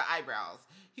for the eyebrows.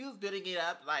 He was building it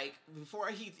up like before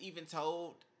he's even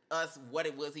told us what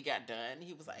it was he got done.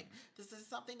 He was like, this is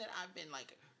something that I've been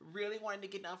like really wanting to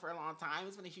get done for a long time.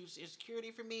 It's been a huge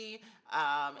insecurity for me.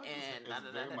 And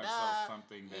it's very much so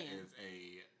something that is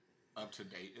a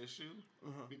up-to-date issue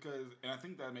because, and I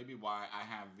think that may be why I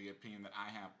have the opinion that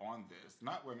I have on this.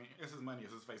 Not, I mean, it's his money,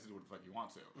 it's his face to do what the fuck you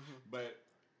want to. But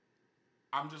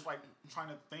I'm just like trying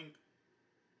to think,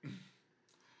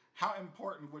 how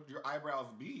important would your eyebrows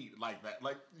be like that?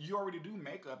 Like, you already do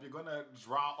makeup, you're gonna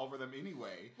draw over them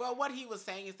anyway. Well, what he was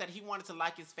saying is that he wanted to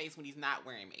like his face when he's not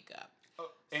wearing makeup.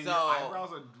 And your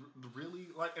eyebrows are really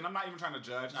like, and I'm not even trying to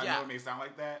judge. I know it may sound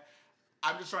like that.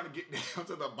 I'm just trying to get down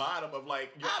to the bottom of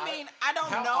like. I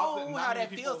don't know how that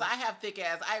feels. I have thick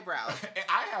ass eyebrows.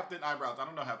 I have thin eyebrows. I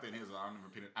don't know how thin his are.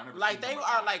 I've never like they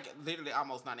are like literally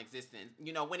almost non-existent.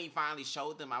 You know, when he finally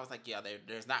showed them, I was like, yeah,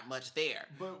 there's not much there.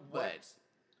 But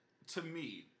to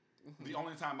me, the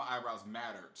only time my eyebrows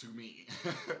matter to me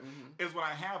is when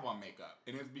I have on makeup,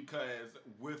 and it's because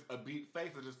with a beat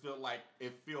face, I just feel like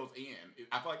it fills in.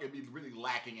 I feel like it'd be really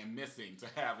lacking and missing to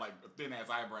have like thin ass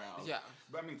eyebrows. Yeah,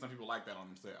 but I mean, some people like that on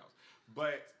themselves.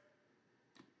 But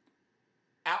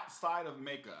outside of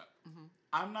makeup,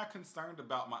 I'm not concerned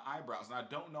about my eyebrows, and I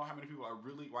don't know how many people are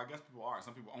really. Well, I guess people are.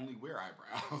 Some people only wear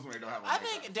eyebrows when they don't have. I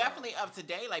think definitely up to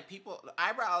date, like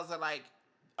eyebrows are like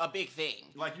a big thing.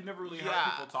 Like you never really heard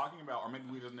people talking about, or maybe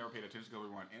we just never paid attention because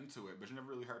we weren't into it. But you never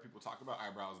really heard people talk about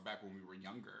eyebrows back when we were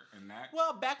younger, and that.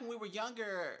 Well, back when we were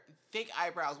younger, thick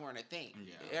eyebrows weren't a thing.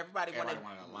 Yeah, everybody wanted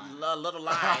a little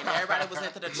line. Everybody was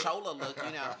into the chola look,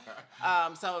 you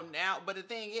know. So now, but the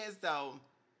thing is, though.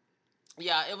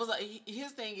 Yeah, it was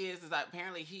his thing is that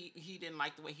apparently he didn't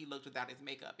like the way he looked without his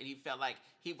makeup, and he felt like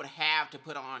he would have to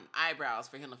put on eyebrows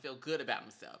for him to feel good about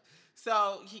himself.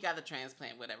 So he got the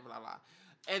transplant, whatever, blah blah.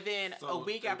 And then a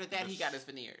week after that, he got his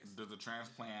veneers. Does the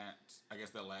transplant, I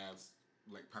guess, that lasts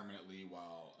like permanently,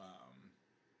 while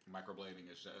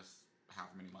microblading is just how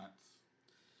many months?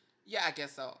 Yeah, I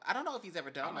guess so. I don't know if he's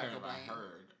ever done microblading. I've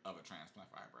heard of a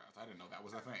transplant for eyebrows. I didn't know that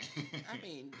was a thing. I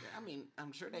mean,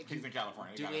 I'm sure they can. He's in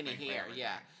California. Do any hair,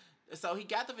 yeah. So he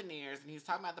got the veneers, and he's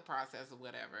talking about the process or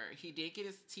whatever. He did get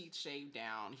his teeth shaved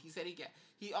down. He said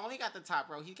he only got the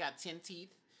top row. He got 10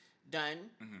 teeth. done.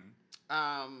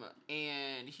 Mm-hmm.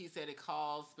 And he said it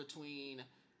costs between.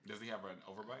 Does he have an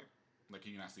overbite? Like,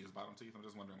 can you not see his bottom teeth? I'm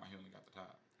just wondering why he only got the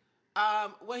top.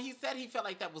 Well, he said he felt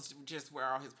like that was just where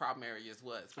all his problem areas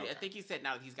was. But I Okay. think he said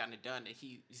now that he's gotten it done, that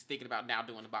he's thinking about now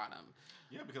doing the bottom.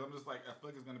 Yeah, because I'm just like, I feel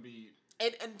like it's going to be...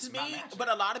 And to Not me, matching. but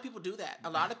a lot of people do that. A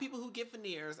lot of people who get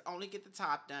veneers only get the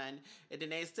top done, and then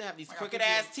they still have these Like, crooked I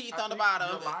ass think teeth I on the think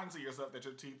bottom. You're lying to yourself that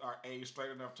your teeth are A,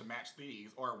 straight enough to match these,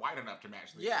 or wide enough to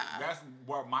match these. Yeah. That's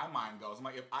where my mind goes. I'm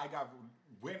like,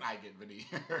 when I get veneers,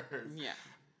 Yeah.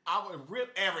 I would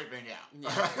rip everything out.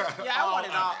 Yeah, I want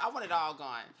it all. I want it all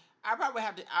gone. I'll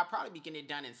probably be getting it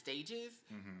done in stages.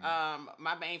 Mm-hmm.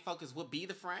 My main focus would be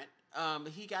the front.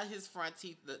 He got his front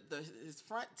teeth, his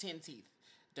front 10 teeth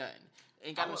done,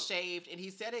 and got them shaved. And he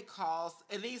said it costs,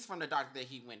 at least from the doctor that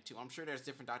he went to. I'm sure there's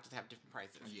different doctors that have different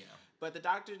prices. Yeah. But the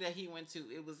doctor that he went to,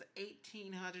 it was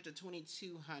 $1,800 to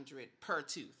 $2,200 per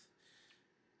tooth.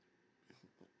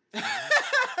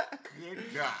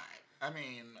 Good God. I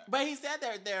mean... But he said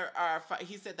there are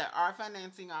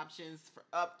financing options for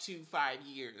up to 5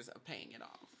 years of paying it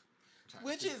off.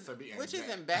 Which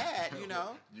isn't bad, you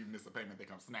know. You miss a payment, they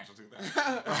come snatch your tooth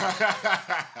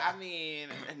I mean,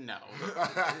 no.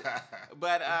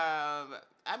 But 5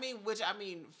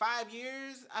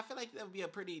 years, I feel like that would be a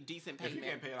pretty decent If payment. you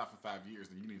can't pay it off in 5 years,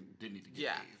 then you didn't need to get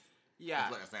Yeah. these. Yeah.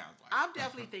 That's what it sounds like. I'm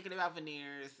definitely thinking about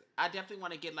veneers. I definitely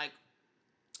want to get like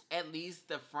at least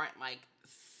the front like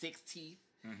 6 teeth.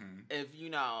 Mm-hmm. If you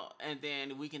know, and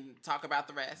then we can talk about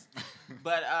the rest.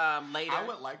 But later, I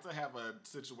would like to have a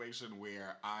situation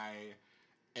where I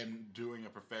am doing a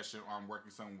profession or I'm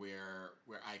working somewhere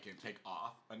where I can take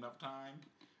off enough time.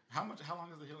 How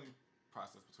long is the healing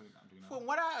process between them? Do you know? from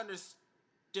what I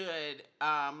understood,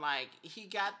 like he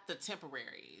got the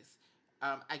temporaries.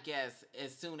 I guess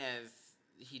as soon as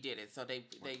he did it, so they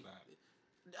that?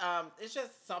 it's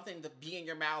just something to be in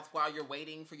your mouth while you're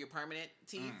waiting for your permanent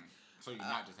teeth. So you're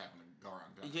not just having to go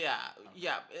around gumming. Yeah, Okay.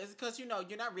 yeah. It's because you're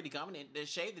not really gumming it. They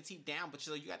shave the teeth down, but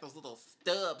you got those little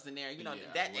stubs in there.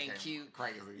 That ain't looking cute.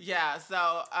 Crazy. Yeah. So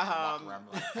Walk around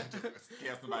like, just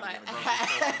scare somebody like, in the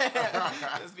grocery store.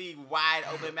 just be wide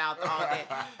open mouth all day.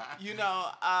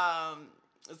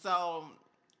 So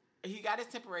he got his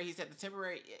temporary. He said the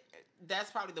temporary. That's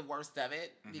probably the worst of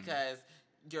it because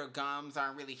your gums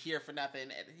aren't really here for nothing.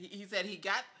 He said he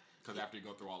got. Because after you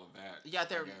go through all of that, Yeah, I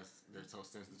guess they're so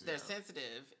sensitive. They're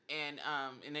sensitive, and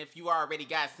if you already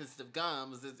got sensitive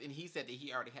gums, and he said that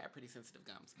he already had pretty sensitive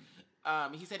gums.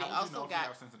 He said How he would also you know got.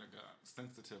 if you have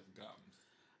sensitive gums?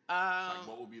 Like,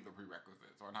 what would be the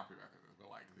prerequisites, or not prerequisites,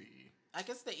 but like the? I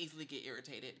guess they easily get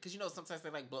irritated because sometimes they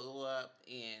like bubble up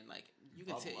and like you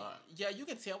can tell. Yeah, you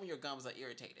can tell when your gums are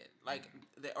irritated, like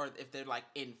or if they're like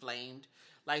inflamed.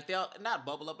 Like they'll not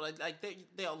bubble up, but like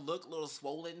they'll look a little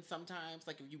swollen sometimes.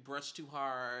 Like if you brush too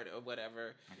hard or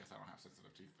whatever. I guess I don't have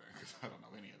sensitive teeth then because I don't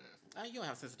know any of this. You don't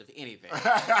have sensitive anything.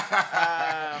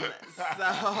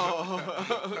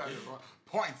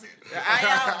 Pointed.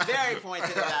 I am very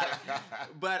pointed about it.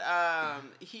 But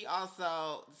he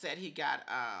also said he got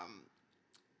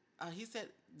he said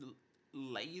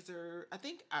laser. I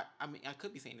think I mean I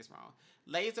could be saying this wrong.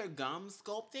 Laser gum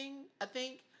sculpting. I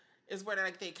think is where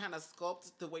they kind of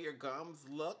sculpt the way your gums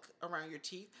look around your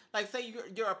teeth. Like say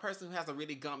you're a person who has a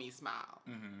really gummy smile.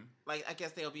 Mm-hmm. Like I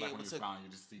guess they'll be Like able when to. you smile, you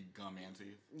just see gum and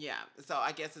teeth. Yeah. So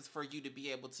I guess it's for you to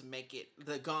be able to make it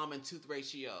the gum and tooth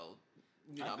ratio.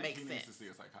 I think makes he sense. needs to see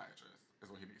a psychiatrist. Is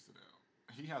what he needs to do.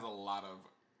 He has a lot of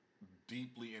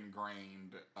deeply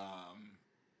ingrained.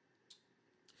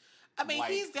 I mean,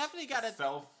 like, he's definitely got a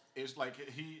self-ish. Like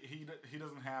he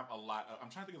doesn't have a lot of. I'm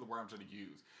trying to think of the word I'm trying to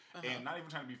use, and not even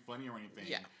trying to be funny or anything.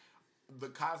 Yeah. The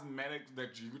cosmetics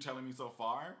that you were telling me so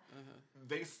far,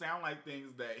 they sound like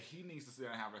things that he needs to sit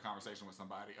down and have a conversation with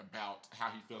somebody about how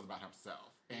he feels about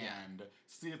himself and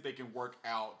see if they can work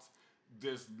out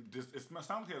this. It sounds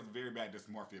like he has very bad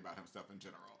dysmorphia about himself in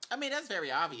general. I mean, that's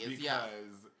very obvious.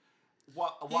 Because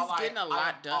while getting a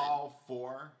lot I'm done. all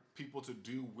for people to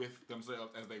do with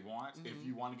themselves as they want. If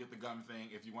you want to get the gum thing,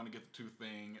 if you want to get the tooth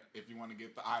thing, if you want to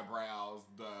get the eyebrows,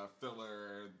 the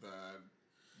filler, the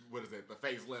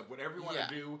facelift, whatever you want to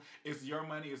do, it's your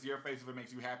money, it's your face. If it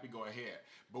makes you happy, go ahead.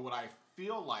 But what I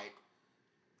feel like,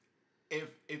 if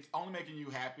it's only making you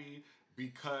happy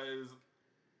because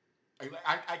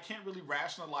I can't really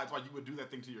rationalize why you would do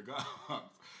that thing to your gums.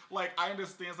 Like, I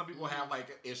understand some people have, like,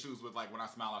 issues with, like, when I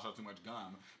smile, I show too much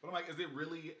gum. But I'm like, if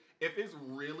it's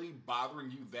really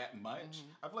bothering you that much,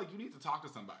 I feel like you need to talk to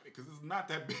somebody, because it's not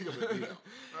that big of a deal.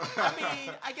 I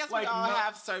mean, I guess Like, we all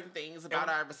have certain things about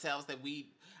ourselves that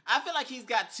I feel like he's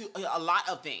got a lot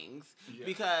of things Yeah.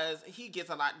 because he gets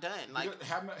a lot done. Like,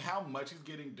 Because how much he's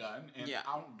getting done, and Yeah.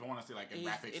 I don't want to say like in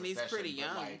rapid and succession, he's pretty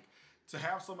young. but like to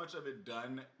have so much of it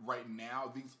done right now,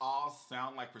 these all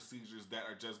sound like procedures that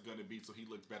are just going to be so he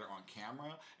looks better on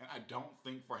camera, and I don't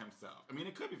think for himself. I mean,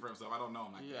 it could be for himself. I don't know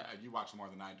him like Yeah. that. You watch more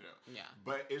than I do. Yeah.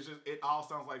 But it's just, it all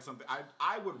sounds like something,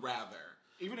 I would rather,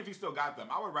 even if he still got them,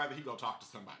 I would rather he go talk to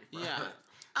somebody first. Yeah.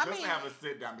 Just to have a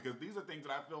sit down, because these are things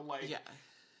that I feel like, yeah.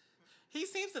 He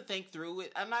seems to think through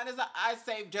it. I'm not as I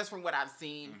say just from what I've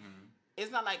seen. Mm-hmm. It's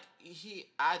not like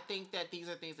I think that these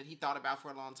are things that he thought about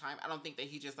for a long time. I don't think that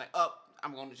he just like, oh,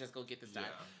 I'm going to just go get this done.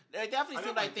 Yeah. They definitely I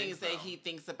seem definitely like things think that so. he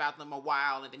thinks about them a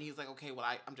while, and then he's like, okay, well,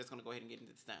 I'm just going to go ahead and get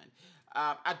this done.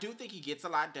 I do think he gets a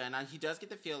lot done. He does get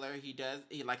the filler. He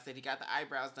like I said, he got the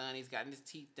eyebrows done. He's gotten his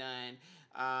teeth done.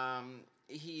 I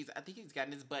think he's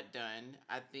gotten his butt done.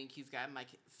 I think he's gotten like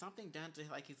something done to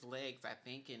like his legs, I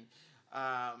think, and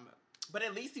but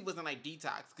at least he wasn't like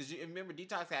Detox, because you remember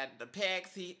Detox had the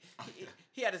pecs. He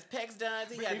had his pecs done.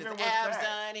 He But had his even abs with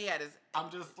that, done. He had his. I'm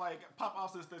just like, pop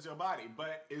off since that's your body.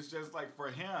 But it's just like, for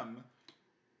him,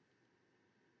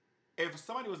 if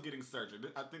somebody was getting surgery,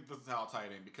 I think this is how I'll tie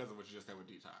it in because of what you just said with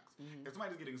Detox. Mm-hmm. If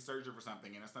somebody's getting surgery for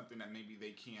something and it's something that maybe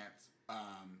they can't,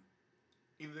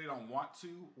 either they don't want to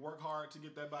work hard to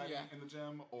get that body Yeah. in the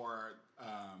gym, or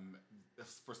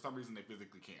for some reason they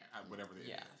physically can't, whatever it is.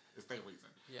 Yeah. It's their reason.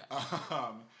 Yeah.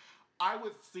 I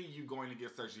would see you going to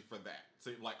get surgery for that.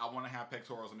 So, like, I want to have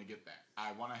pectorals, let me get that.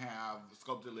 I want to have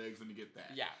sculpted legs, let me get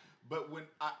that. Yeah. But when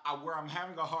where I'm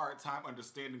having a hard time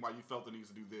understanding why you felt the need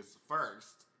to do this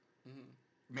first,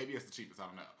 maybe it's the cheapest, I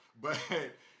don't know. But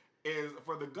is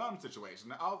for the gum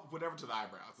situation. Whatever to the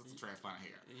eyebrows, it's a transplant of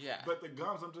hair. Yeah. But the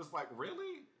gums, I'm just like,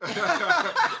 really? Well,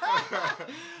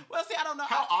 see, I don't know.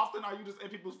 How often are you just in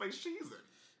people's face cheesing?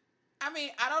 I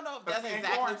mean, I don't know if that's In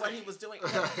exactly what quarantine. he was doing.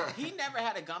 He never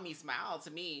had a gummy smile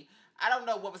to me. I don't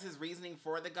know what was his reasoning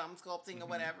for the gum sculpting or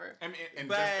whatever. And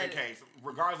But- just in case,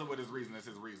 regardless of what his reason is,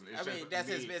 his reason. It's I mean, just that's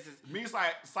me, his business. Me,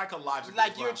 psychologically,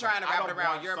 Like is you're what I'm trying to saying. wrap I it don't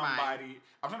around want your mind.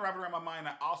 I'm trying to wrap it around my mind.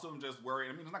 I also am just worried.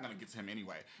 I mean, it's not going to get to him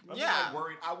anyway. But I'm Yeah. just like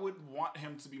worried. I would want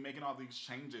him to be making all these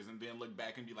changes and then look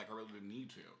back and be like, I really didn't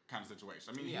need to, kind of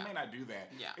situation. I mean, Yeah. he may not do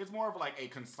that. Yeah. It's more of like a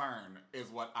concern is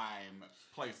what I'm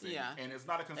placing. Yeah. And it's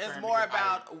not a concern. It's more because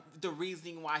about the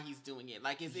reasoning why he's doing it.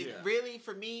 Like, is it Yeah. really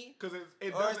for me? Because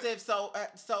it Or is doesn't. it so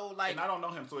like... And I don't know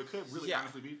him, so it could really Yeah.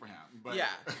 honestly be for him. But Yeah.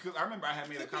 because I remember I had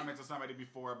made a comment to somebody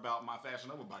before about my Fashion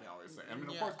Nova body. I always say. I mean,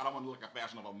 of Yeah. course, I don't want to look like a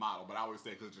Fashion Nova model, but I always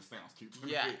say it because it just sounds cute to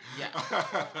me. Yeah, yeah.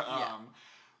 Yeah.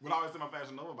 When I always say my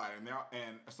Fashion Nova body,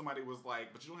 and somebody was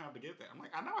like, "But you don't have to get that." I'm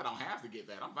like, "I know I don't have to get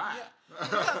that. I'm fine." Yeah.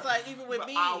 Because, like, even with But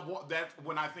me... that's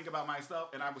when I think about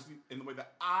myself, and I was in the way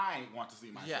that I want to see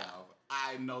myself.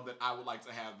 I know that I would like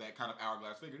to have that kind of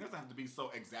hourglass figure. It doesn't have to be so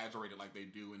exaggerated like they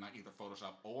do in like either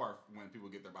Photoshop or when people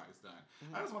get their bodies done.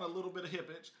 I just want a little bit of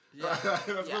hippage. Yeah. That's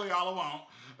Yeah. really all I want.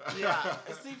 Yeah.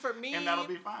 See, for me... And that'll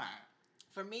be fine.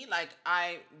 For me, like,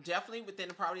 I definitely within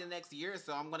probably the next year or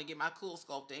so, I'm gonna get my cool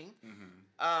sculpting.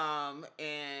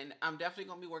 And I'm definitely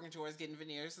gonna be working towards getting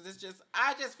veneers. So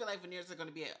I just feel like veneers are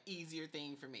gonna be an easier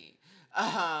thing for me.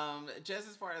 Just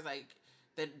as far as like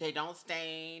that they don't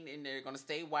stain and they're gonna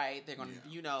stay white. They're gonna, Yeah.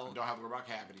 you know. Don't have to worry about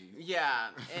cavities.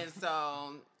 Yeah, and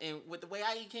so and with the way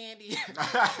I eat candy,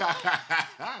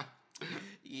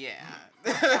 yeah.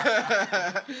 So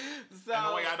And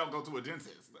the way I don't go to a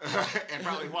dentist. And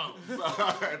probably won't.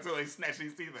 So, until they snatch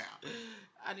these teeth out.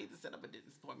 I need to set up a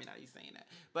dentist appointment. Now you saying that,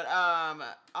 but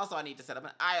also I need to set up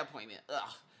an eye appointment. Ugh,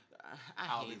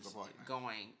 I All hate these appointments.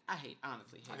 going. I hate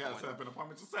honestly. I Hate gotta going. set up an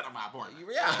appointment to set up my appointment.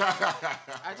 Yeah.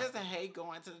 I just hate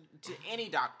going to any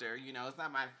doctor. You know, it's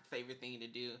not my favorite thing to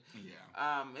do.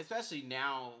 Yeah. Especially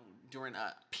now during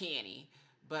a penny.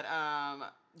 But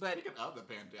Speaking of the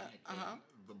pandemic and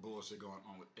the bullshit going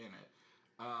on within it,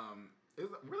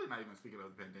 it's really not even speaking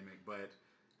of the pandemic, but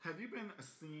have you been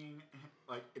seeing,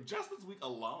 like, just this week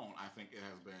alone, I think it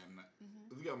has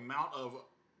been, the amount of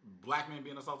black men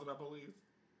being assaulted by police?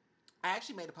 I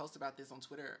actually made a post about this on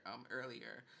Twitter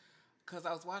earlier because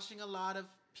I was watching a lot of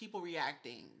people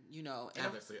reacting. You know, and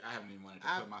I haven't even wanted to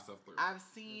put myself through. I've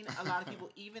seen a lot of people,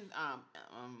 even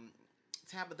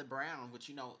Tabitha Brown, which,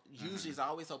 you know, usually is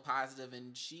always so positive,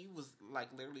 and she was like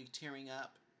literally tearing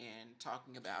up and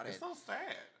talking about It's it. so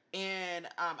sad. And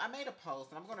I made a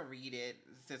post, and I'm going to read it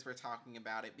since we're talking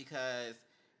about it because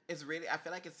it's really, I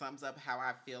feel like it sums up how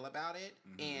I feel about it.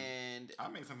 And I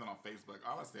made something on Facebook.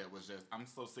 All I said was just, I'm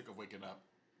so sick of waking up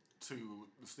to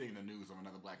seeing the news of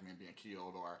another black man being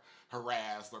killed or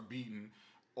harassed or beaten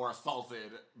or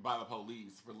assaulted by the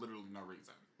police for literally no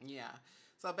reason. yeah.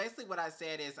 So basically, what I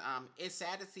said is, it's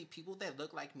sad to see people that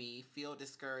look like me feel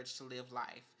discouraged to live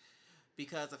life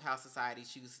because of how society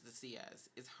chooses to see us.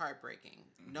 It's heartbreaking.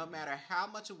 No matter how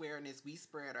much awareness we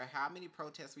spread or how many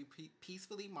protests we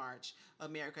peacefully march,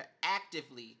 America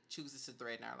actively chooses to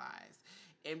threaten our lives.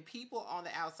 And people on the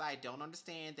outside don't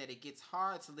understand that it gets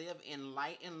hard to live in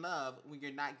light and love when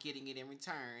you're not getting it in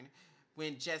return,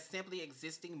 when just simply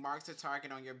existing marks a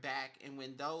target on your back, and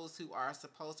when those who are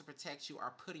supposed to protect you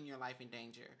are putting your life in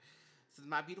danger. So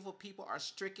my beautiful people are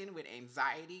stricken with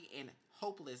anxiety and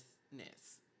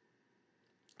hopelessness.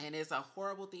 And it's a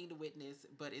horrible thing to witness,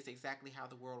 but it's exactly how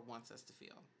the world wants us to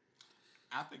feel.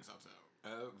 I think so too.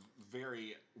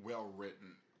 Very well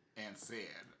written and said.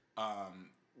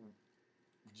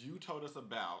 You told us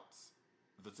about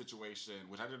the situation,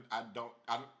 which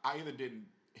I either didn't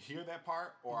hear that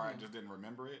part or I just didn't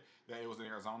remember it. That it was in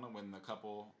Arizona when the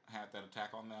couple had that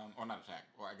attack on them, or not attack,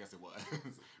 or I guess it was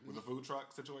with the food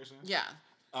truck situation. Yeah.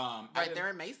 Right there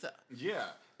in Mesa. Yeah,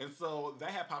 and so that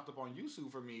had popped up on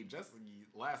YouTube for me just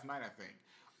last night, I think.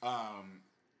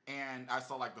 And I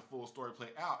saw like the full story play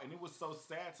out, and it was so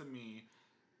sad to me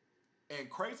and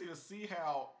crazy to see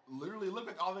how literally it looked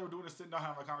like all they were doing is sitting down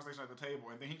having a conversation at the table,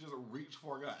 and then he just reached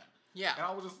for a gun. Yeah. And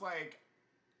I was just like,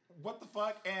 what the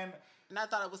fuck? And I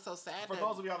thought it was so sad. For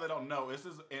those of y'all that don't know, this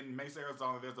is in Mesa,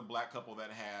 Arizona. There's a black couple that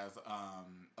has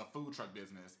a food truck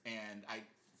business, and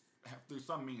through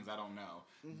some means, I don't know,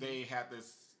 they had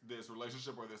this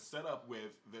relationship or this setup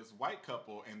with this white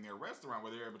couple in their restaurant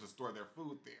where they were able to store their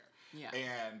food there. Yeah.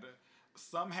 And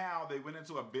somehow they went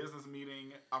into a business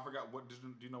meeting. I forgot do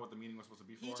you know what the meeting was supposed to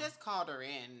be for? He just called her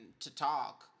in to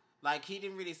talk. Like, he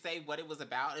didn't really say what it was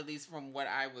about, at least from what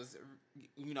I was,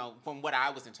 from what I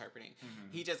was interpreting.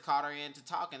 Mm-hmm. He just called her in to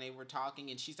talk, and they were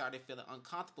talking, and she started feeling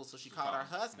uncomfortable, so she called her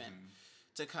husband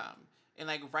to come. And,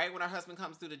 like, right when her husband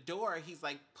comes through the door, he's,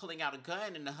 like, pulling out a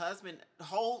gun, and the husband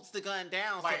holds the gun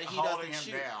down like, so that he doesn't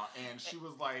shoot. Him down. And she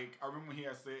was like, I remember when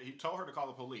he told her to call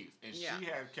the police. And she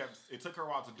had it took her a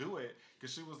while to do it,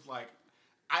 because she was like,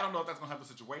 I don't know if that's going to help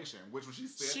the situation. Which when she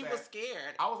said she was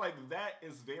scared. I was like, that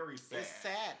is very sad. It's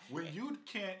sad. When you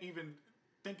can't even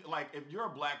think, like, if you're a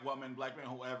black woman, black man,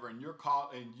 whoever, and you're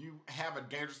called and you have a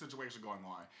dangerous situation going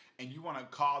on, and you want to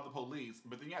call the police,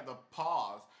 but then you have to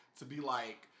pause to be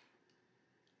like,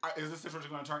 is this situation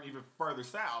going to turn even further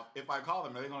south? If I call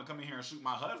them, are they going to come in here and shoot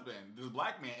my husband, this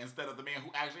black man, instead of the man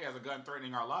who actually has a gun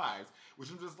threatening our lives? Which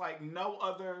I'm just like, no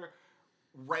other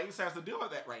race has to deal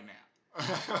with that right now.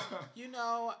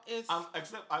 It's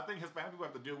except I think Hispanic people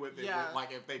have to deal with it. Yeah, with,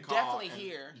 like if they call definitely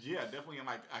here. Yeah, definitely in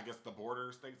like I guess the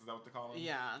border states. Is that what they call them?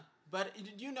 Yeah, but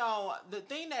the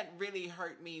thing that really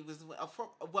hurt me was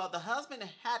the husband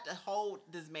had to hold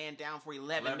this man down for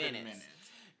 11 minutes.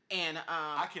 And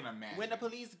I can imagine when the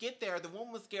police get there, the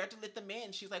woman was scared to let them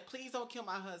in. She's like, "Please don't kill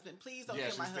my husband. Please don't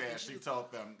kill my husband." She told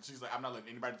them, she's like, "I'm not letting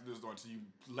anybody through this door until you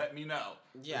let me know."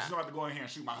 Yeah, you don't have to go in here and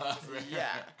shoot my husband. Yeah.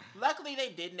 Luckily,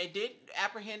 they didn't. They did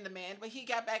apprehend the man, but he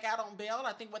got back out on bail.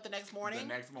 I think the next morning.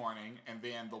 And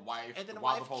then the wife,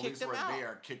 while the police were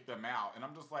there, kicked them out. And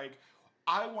I'm just like,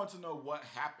 I want to know what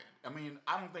happened. I mean,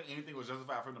 I don't think anything was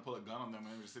justified for him to pull a gun on them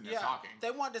when they were just sitting there talking.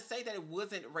 They wanted to say that it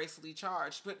wasn't racially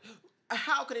charged, but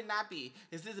how could it not be?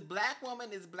 Is this black woman,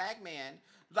 this black man?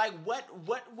 Like,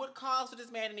 what caused for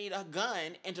this man to need a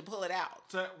gun and to pull it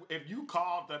out? So if you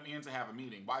called them in to have a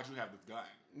meeting, why'd you have this gun?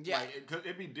 Yeah. Like,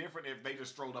 it'd be different if they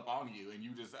just strolled up on you and you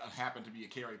just happened to be a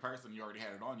carry person, you already had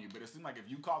it on you. But it seemed like if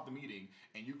you called the meeting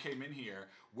and you came in here,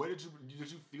 did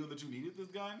you feel that you needed this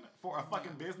gun for a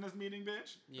fucking business meeting,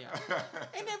 bitch? Yeah.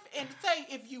 and say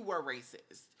if you were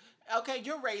racist. Okay,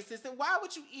 you're racist, and why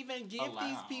would you even give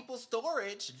these people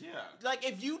storage? Yeah. Like,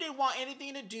 if you didn't want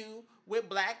anything to do with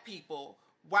black people,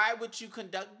 why would you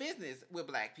conduct business with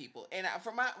black people? And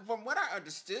from what I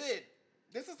understood,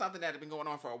 this is something that had been going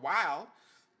on for a while.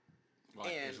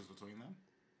 Like issues between them?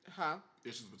 Huh?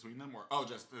 Issues between them? Or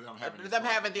just them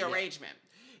having the arrangement.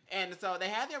 And so they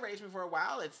had the arrangement for a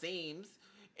while, it seems.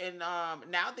 And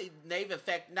now they've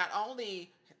not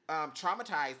only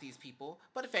traumatized these people,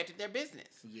 but affected their business.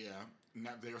 Yeah.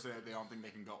 Now, they were saying that they don't think they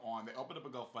can go on. They opened up a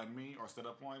GoFundMe or set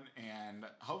up one, and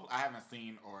I haven't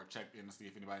seen or checked in to see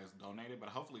if anybody has donated, but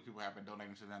hopefully people have been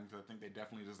donating to them because I think they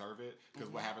definitely deserve it because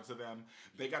what happened to them,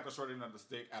 they got the short end of the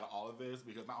stick out of all of this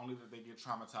because not only did they get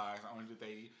traumatized, not only did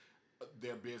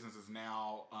their business is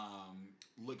now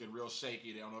looking real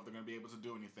shaky. They don't know if they're going to be able to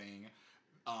do anything.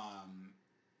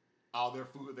 All their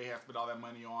food they had spent all that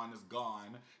money on is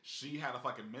gone. She had a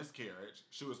fucking miscarriage.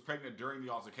 She was pregnant during the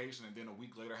altercation and then a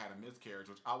week later had a miscarriage,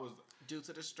 which I was... Due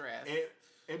to the stress.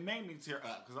 it made me tear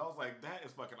up because I was like, that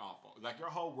is fucking awful. Like, your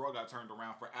whole world got turned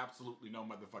around for absolutely no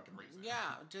motherfucking reason. Yeah,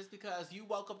 just because you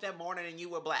woke up that morning and you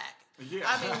were black. Yeah.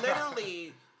 I mean,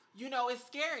 literally, it's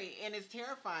scary and it's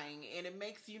terrifying and it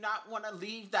makes you not want to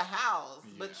leave the house.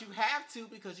 Yeah. But you have to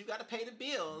because you got to pay the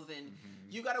bills and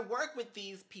you got to work with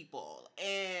these people.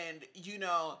 And,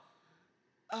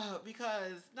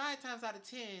 because 9 times out of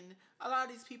 10, a lot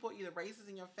of these people are either racist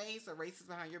in your face or racist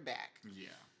behind your back. Yeah.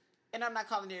 And I'm not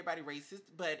calling everybody racist,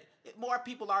 but more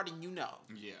people are than you know.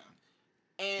 Yeah.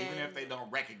 And even if they don't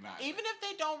recognize it. Even if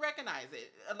they don't recognize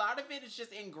it. A lot of it is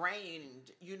just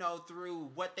ingrained, through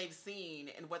what they've seen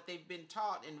and what they've been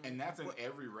taught. And that's in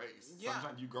every race. Yeah.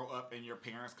 Sometimes you grow up and your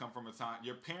parents come from a time...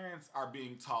 Your parents are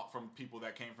being taught from people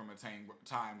that came from a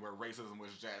time where racism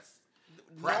was just...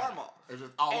 normal. It was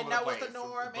just all over the place. And that was the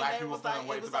norm. Black and people was feeling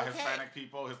ways about okay. Hispanic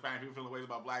people feeling ways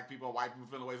about black people, white people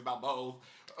feeling ways about both.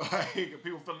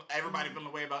 Everybody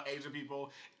feeling way about Asian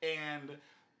people. And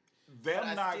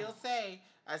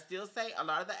I still say a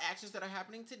lot of the actions that are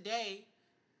happening today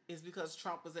is because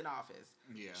Trump was in office.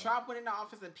 Yeah. Trump went in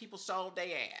office and people showed their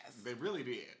ass. They really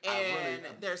did. And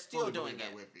they're still doing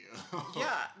it. With you. Yeah.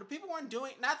 The people weren't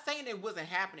doing... Not saying it wasn't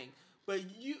happening, but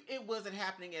it wasn't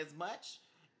happening as much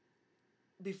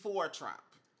before Trump.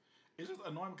 It's just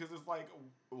annoying because it's like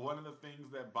one of the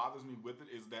things that bothers me with it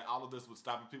is that all of this would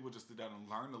stop if people just sit down and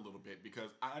learn a little bit,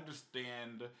 because I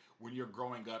understand when you're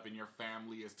growing up and your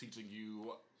family is teaching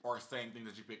you or saying things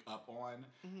that you pick up on,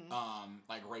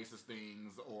 like racist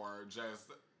things or just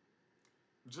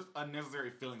unnecessary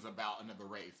feelings about another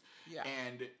race. Yeah.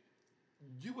 And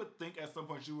you would think at some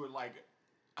point you would like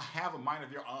have a mind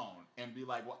of your own and be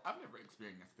like, well, I've never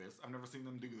experienced this. I've never seen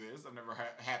them do this. I've never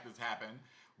had this happen.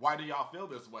 Why do y'all feel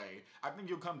this way? I think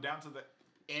you'll come down to the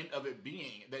end of it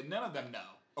being that none of them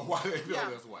know why they feel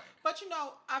this way. But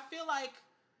I feel like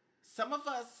some of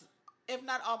us, if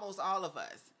not almost all of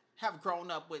us, have grown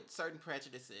up with certain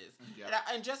prejudices. Yep.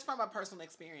 And just from a personal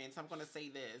experience, I'm going to say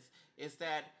this, is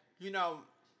that,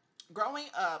 growing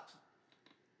up,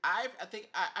 I think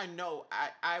I know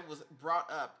I was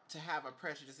brought up to have a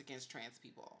prejudice against trans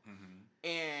people. Mm-hmm.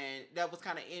 And that was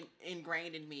kind of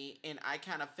ingrained in me, and I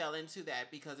kind of fell into that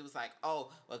because it was like,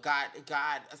 oh, well, God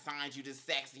assigned you this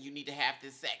sex, and you need to have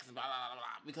this sex, and blah, blah, blah,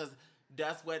 blah, because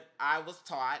that's what I was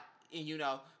taught, and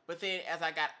But then as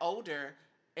I got older,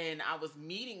 and I was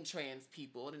meeting trans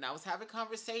people, and I was having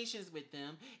conversations with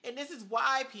them. And this is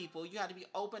why you have to be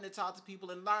open to talk to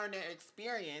people and learn their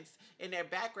experience and their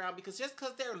background, because just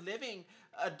because they're living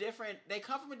they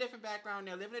come from a different background,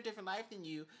 they're living a different life than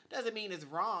you, doesn't mean it's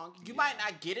wrong. You might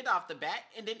not get it off the bat,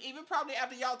 and then even probably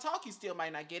after y'all talk, you still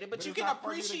might not get it, but you can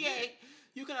appreciate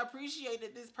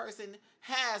that this person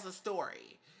has a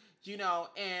story,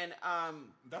 and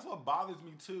that's what bothers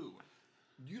me too.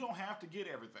 You don't have to get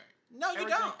everything. No, you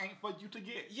Everything don't. Ain't for you to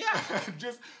get. Yeah.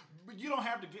 You don't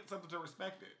have to get something to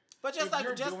respect it. But if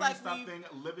you're doing something,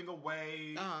 living a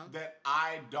way that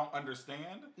I don't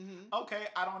understand, okay,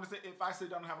 I don't understand. If I sit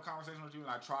down and have a conversation with you and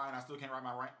I try and I still can't wrap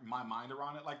my mind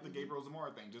around it, like the Gabriel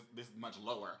Zamora thing, just this much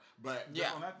lower. But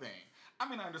just on that thing, I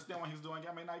may not understand what he's doing.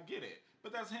 I may not get it.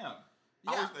 But that's him.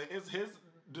 Yeah. It's his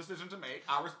decision to make.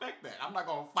 I respect that. I'm not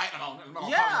going to fight him on it. I'm not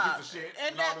going to call him a piece of shit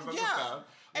and all this other stuff.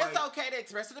 It's okay to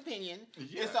express an opinion.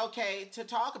 Yeah. It's okay to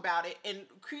talk about it and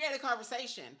create a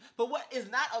conversation. But what is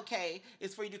not okay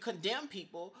is for you to condemn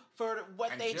people for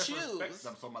what they choose.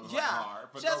 Them so hard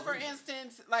just for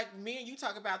instance, like me and you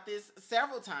talk about this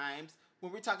several times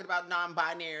when we're talking about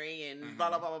non-binary and blah,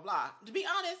 blah, blah, blah, blah. To be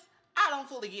honest, I don't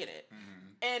fully get it.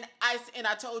 And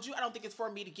I told you I don't think it's for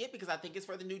me to get because I think it's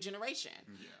for the new generation.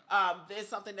 Yeah. There's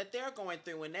something that they're going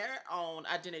through in their own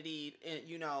identity,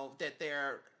 that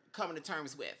they're coming to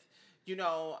terms with,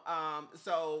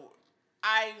 so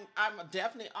I'm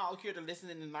definitely all here to listen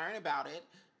and learn about it.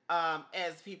 I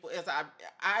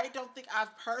don't think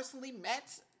I've personally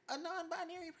met a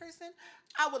non-binary person.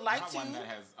 I would like to. One that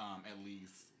has at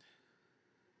least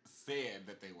said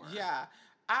that they were. Yeah.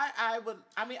 I would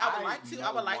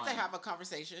like to have a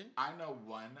conversation. I know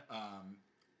one.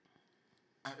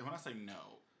 When I say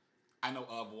no, I know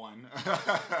of one.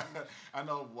 I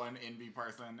know of one NB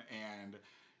person,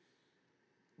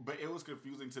 but it was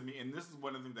confusing to me, and this is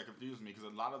one of the things that confused me because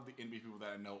a lot of the NB people that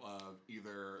I know of,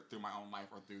 either through my own life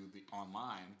or through the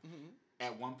online,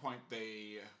 at one point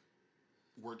they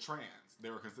were trans.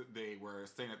 They were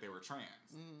saying that they were trans,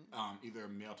 either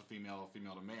male to female,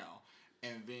 female to male.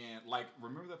 And then,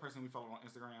 remember that person we followed on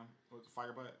Instagram with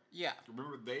Firebutt? Yeah.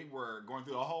 Remember they were going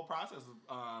through a whole process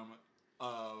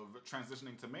of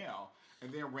transitioning to male,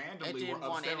 and then They randomly didn't were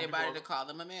want upset when anybody people to call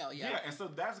them a male. yeah, and so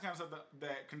that's the kind of stuff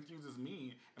that confuses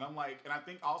me. And I'm like, and I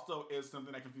think also is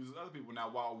something that confuses other people. Now,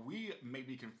 while we may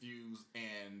be confused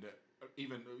and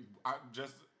even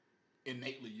just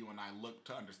innately, you and I look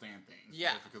to understand things.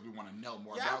 Yeah. Just because we want to know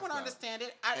more Yeah, about I want to stuff. understand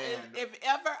it. And- If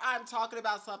ever I'm talking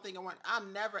about something,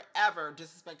 I'm never ever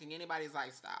disrespecting anybody's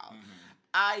lifestyle.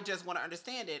 I just want to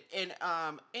understand it, and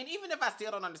even if I still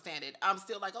don't understand it, I'm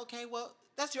still like, okay, well,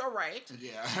 that's your right.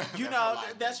 Yeah. You That's know, our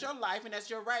life, that's baby. your life and that's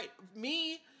your right.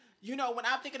 Me, you know, when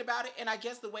I'm thinking about it, and I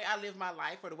guess the way I live my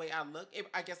life or the way I look,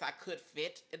 I guess I could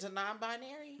fit into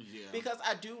non-binary. Yeah. Because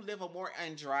I do live a more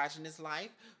androgynous life.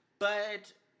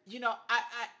 But, you know,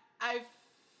 I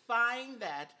find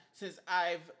that since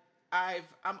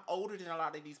I'm older than a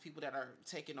lot of these people that are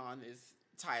taking on this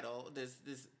title, this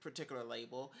particular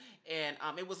label, and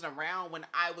it wasn't around when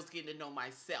I was getting to know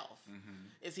myself.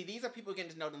 And see, these are people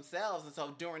getting to know themselves, and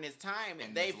so during this time,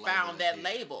 And they this label found is that here.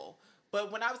 label. But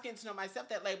when I was getting to know myself,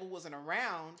 that label wasn't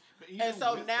around. But even And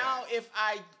so with now,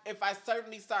 that- if I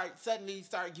suddenly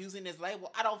start using this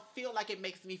label, I don't feel like it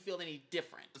makes me feel any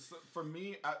different. So for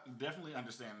me, I definitely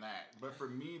understand that. But for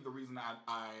me, the reason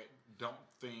I don't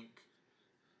think,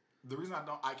 the reason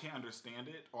I can't understand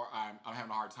it, or I'm having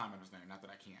a hard time understanding, not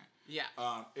that I can't.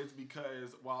 Yeah. It's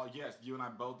because while yes, you and I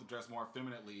both dress more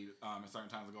femininely at certain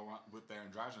times to go on with the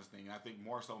androgynous thing, and I think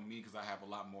more so me because I have a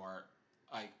lot more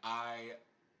like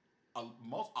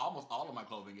almost all of my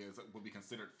clothing would be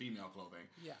considered female clothing.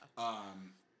 Yeah.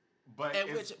 But And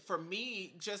it's, which for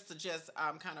me, just to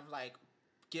kind of like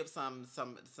give some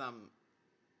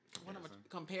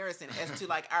comparison as to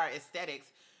like our aesthetics.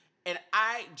 And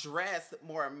I dress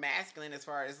more masculine as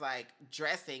far as like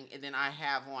dressing, and then I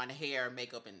have on hair,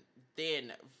 makeup, and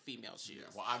then female shoes. yeah,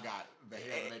 well, I got the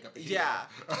hair, the makeup, and Yeah.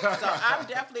 heels. So I'm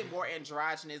definitely more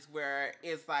androgynous where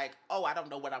it's like, oh, I don't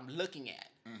know what I'm looking at.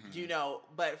 You know,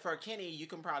 but for Kenny, you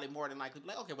can probably more than likely be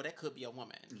like, okay, well, that could be a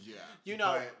woman. Yeah. You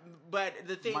know, But- but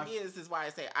the thing my- is why I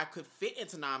say I could fit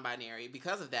into non-binary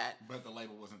because of that. But the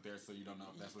label wasn't there, so you don't know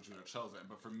if that's what you would have chosen.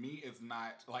 But for me, it's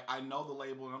not like I know the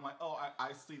label, and I'm like, oh,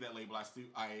 I see that label.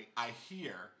 I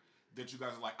hear that you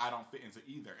guys are like, I don't fit into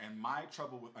either. And my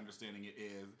trouble with understanding it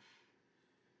is,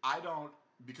 I don't,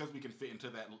 because we can fit into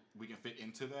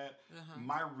that.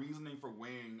 My reasoning for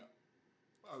wearing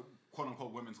quote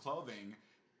unquote women's clothing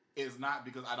is not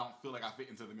because I don't feel like I fit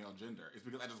into the male gender. It's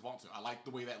because I just want to. I like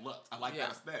the way that looks. I like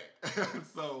that aesthetic.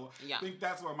 So Yeah. I think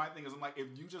that's where my thing is. I'm like, if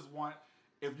you just want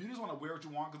to wear what you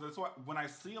want, because that's what when I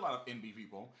see a lot of NB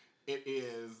people, it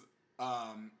is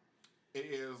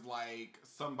like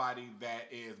somebody that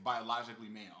is biologically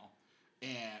male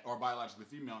or biologically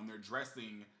female, and they're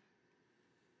dressing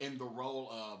in the role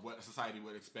of what society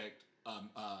would expect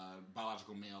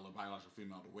biological male or biological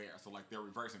female to wear. So like they're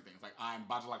reversing things. Like I'm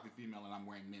biologically female and I'm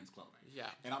wearing men's clothing. Yeah.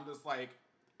 And I'm just like,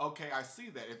 okay, I see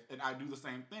that, and I do the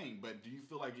same thing. But do you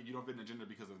feel like you don't fit in the gender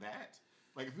because of that?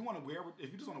 Like if you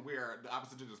just want to wear the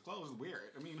opposite gender's clothes, wear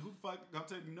it. I mean, who the fuck gonna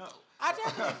tell you no? I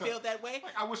definitely feel that way.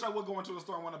 Like I wish I would go into a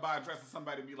store and want to buy a dress and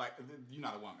somebody be like, "You're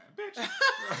not a woman, bitch.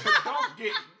 Don't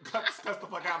get cuss the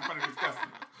fuck out in front of these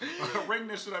customers. Ring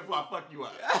this shit up before I fuck you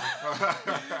up."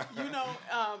 You know,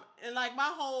 and like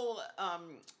my whole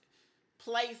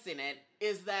place in it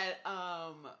is that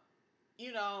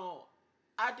you know,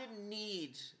 I didn't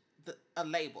need a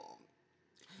label.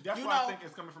 That's You why I know, think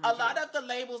it's coming from a you, lot too. of the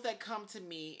labels that come to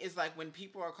me is like when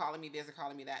people are calling me this or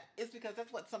calling me that, it's because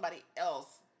that's what somebody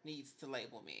else needs to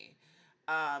label me.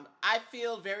 I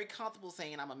feel very comfortable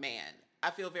saying I'm a man. I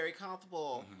feel very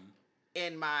comfortable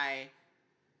in my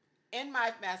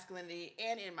masculinity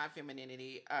and in my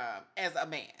femininity as a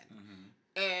man.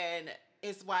 And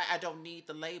it's why I don't need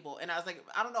the label. And I was like,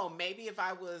 I don't know, maybe if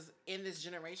I was in this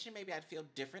generation, maybe I'd feel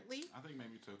differently. I think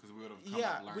maybe too, because we would have come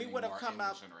up We learning would have more come in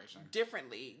up this generation.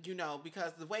 differently, you know,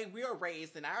 because the way we were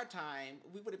raised in our time,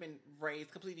 we would have been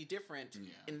raised completely different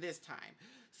in this time.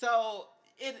 So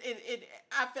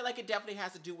I feel like it definitely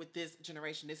has to do with this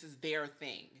generation. This is their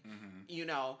thing, you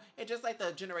know. And just like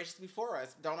the generations before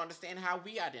us don't understand how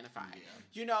we identify. Yeah.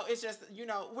 You know, it's just, you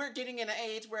know, we're getting in an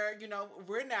age where, you know,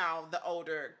 we're now the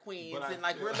older queens But I and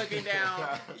like feel- we're looking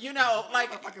down, you know,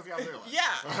 like, What the fuck is y'all doing?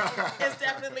 yeah, it's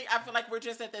definitely, I feel like we're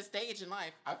just at that stage in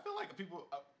life. I feel like people,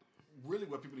 really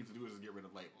what people need to do is get rid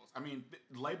of labels. I mean,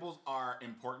 labels are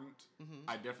important.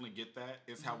 I definitely get that.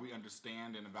 It's how we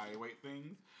understand and evaluate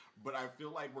things. But I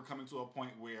feel like we're coming to a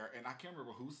point where, and I can't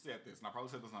remember who said this, and I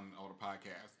probably said this on an older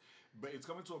podcast, but it's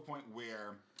coming to a point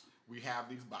where we have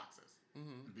these boxes.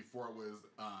 Before it was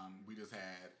we just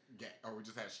had gay, or we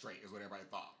just had straight is what everybody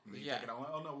thought. And then you Yeah. take it on,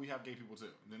 oh no, we have gay people too.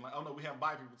 And then like, oh no, we have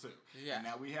bi people too. Yeah. And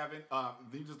now we haven't.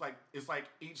 Then just like it's like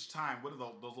each time, what are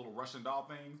those little Russian doll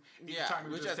things? Each Yeah, time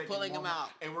we're just taking pulling them one- out.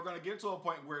 and we're gonna get to a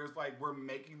point where it's like we're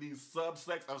making these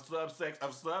subsects of subsects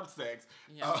of subsects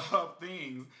Yeah. of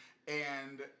things,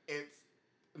 and it's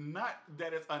not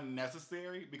that it's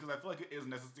unnecessary, because I feel like it is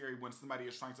necessary when somebody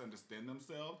is trying to understand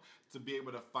themselves to be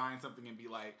able to find something and be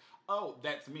like, oh,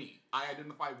 that's me. I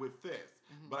identify with this.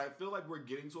 But I feel like we're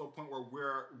getting to a point where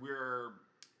we're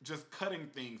just cutting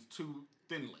things too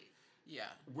thinly. Yeah.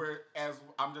 Whereas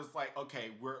I'm just like,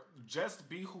 okay, just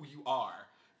be who you are.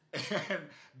 And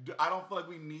I don't feel like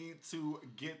we need to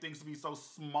get things to be so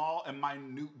small and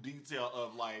minute detail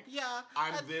of like, Yeah.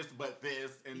 I'm this but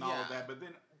this and all of Yeah. that. But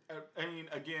then, I mean,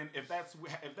 again, if that's how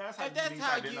If you that's need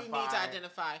how to you identify, need to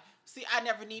identify. See, I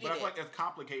never needed but I feel it. like it's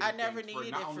complicated. I never things for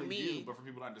needed not it for only me. you, but for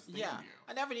people to understand Yeah. you.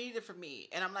 I never needed it for me.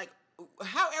 And I'm like,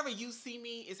 however you see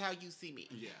me is how you see me.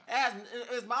 Yeah.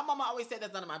 As my mama always said,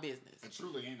 that's none of my business. It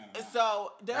truly ain't none of that.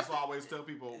 So That's why I always tell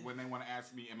people when they want to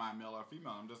ask me, am I male or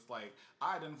female? I'm just like,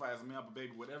 I identify as a male, but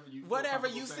baby, whatever you feel Whatever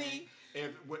comfortable you saying, see.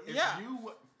 If Yeah.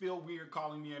 you feel weird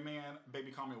calling me a man,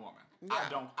 baby, call me a woman.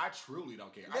 Yeah. I truly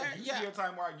don't care. There- I used to be yeah. a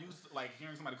time where I used like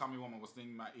hearing somebody call me a woman was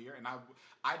stinging my ear, and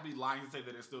I'd be lying to say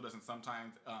that it still doesn't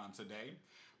sometimes today,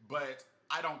 but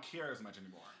I don't care as much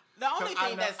anymore. The only 'Cause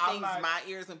thing that I'm stings not- my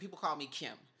ears when people call me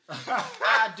Kim.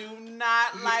 I do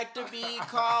not like to be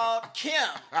called Kim.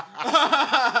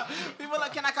 People are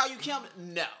like, can I call you Kim?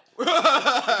 No.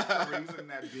 The reason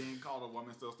that being called a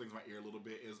woman still stings my ear a little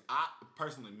bit is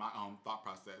personally, my own thought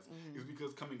process is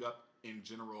because coming up in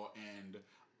general and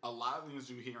a lot of things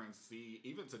you hear and see,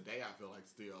 even today, I feel like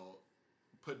still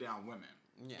put down women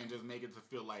and just make it to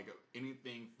feel like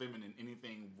anything feminine,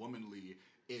 anything womanly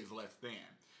is less than.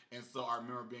 And so I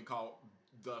remember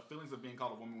the feelings of being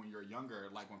called a woman when you're younger,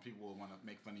 like when people would want to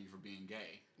make fun of you for being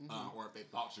gay, or if they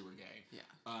thought you were gay. Yeah.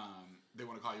 They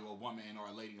want to call you a woman or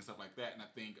a lady and stuff like that. And I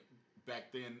think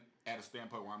back then, at a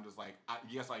standpoint where I'm just like,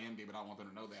 yes, I am gay, but I don't want them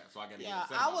to know that, so I got to Yeah, get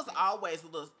upset I about was this. always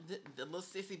the little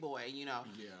sissy boy, you know.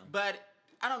 Yeah. But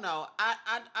I don't know.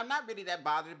 I'm not really that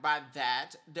bothered by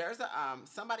that. There's a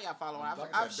somebody I follow. Like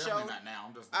I've I said, showed. definitely not now.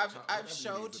 I'm just like, I've whatever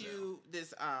showed need to you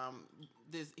this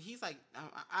this. He's like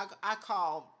I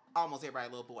call almost everybody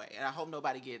little boy, and I hope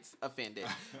nobody gets offended.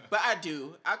 But I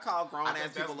do. I call grown I think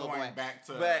ass people that's little going boy. back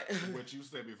to But what you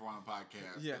said before on the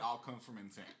podcast. Yeah. It all comes from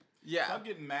intent. Yeah. Stop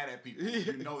getting mad at people.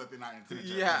 You know that they're not intending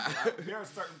to. Yeah. There are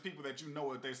certain people that you know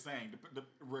what they're saying.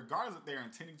 Regardless if they're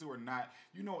intending to or not,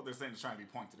 you know what they're saying is trying to be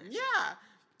pointed at. Yeah.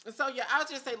 So yeah, I'll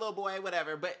just say little boy,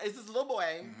 whatever. But it's this little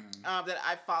boy that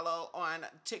I follow on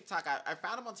TikTok. I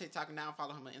found him on TikTok and now I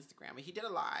follow him on Instagram. And he did a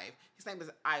live. His name is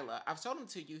Isla. I've showed him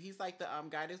to you. He's like the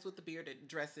guy that's with the beard that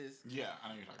dresses. Yeah, I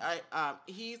know you're talking about.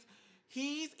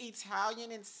 He's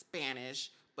Italian and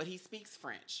Spanish, but he speaks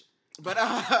French. But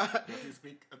Does he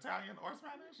speak Italian or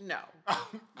Spanish? no.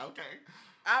 Okay.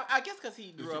 I guess because he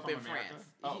Is grew he up from in America? France.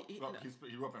 Oh, He he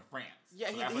grew up in France. Yeah,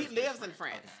 So that's why he speaks lives in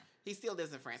France. Okay. He still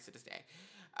lives in France to this day.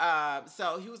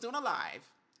 So he was doing a live,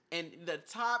 and the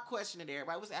top question that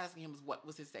everybody was asking him was what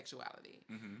was his sexuality.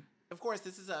 Mm-hmm. Of course,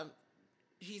 this is I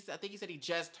think he said he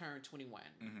just turned 21.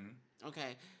 Mm-hmm.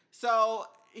 Okay, so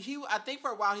I think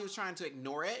for a while he was trying to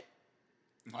ignore it,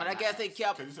 but I guess it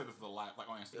kept. Because you said this is a live, like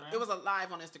on Instagram. It was a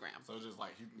live on Instagram. So it's just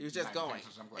like He was just not even going, paying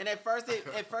attention. I'm glad.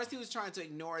 and at first he was trying to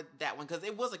ignore that one because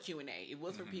it was a Q&A. It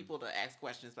was for people to ask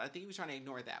questions, but I think he was trying to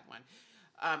ignore that one.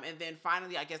 And then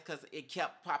finally, I guess because it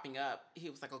kept popping up, he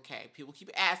was like, "Okay, people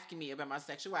keep asking me about my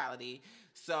sexuality."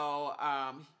 So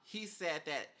he said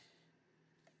that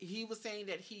he was saying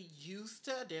that he used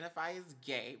to identify as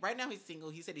gay. Right now, he's single.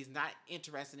 He said he's not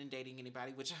interested in dating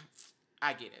anybody, which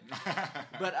I get it.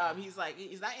 But he's like,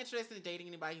 he's not interested in dating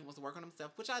anybody. He wants to work on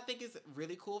himself, which I think is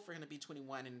really cool for him to be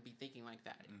 21 and be thinking like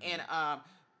that. And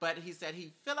but he said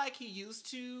he feel like he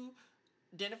used to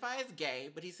identify as gay,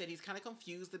 but he said he's kind of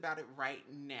confused about it right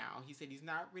now. He said he's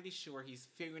not really sure. He's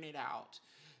figuring it out.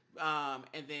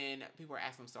 And then people were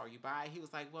asking him, "So are you bi?" He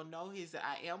was like, "Well, no." He said,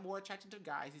 "I am more attracted to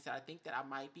guys." He said, "I think that I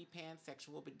might be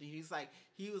pansexual," but he was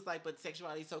like, "But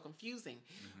sexuality is so confusing."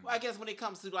 Well, I guess when it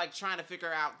comes to like trying to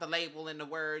figure out the label and the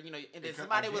word, you know, and then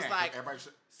somebody's like,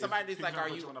 "Are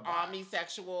you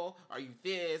omnisexual? Are you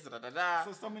this?" Da, da, da.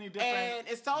 So many different and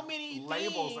it's so many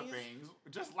labels things. of things.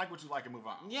 Just like what you like and move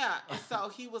on. Yeah, and so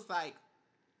he was like,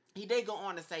 he did go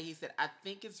on to say, he said, I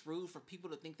think it's rude for people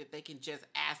to think that they can just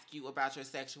ask you about your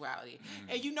sexuality.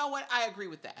 And you know what? I agree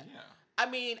with that. Yeah. I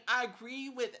mean, I agree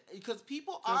with, because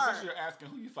people So are. essentially, you're asking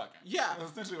who you fucking. Yeah.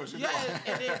 That's essentially what you're Yeah, doing.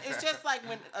 and then it's just like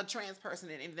when a trans person,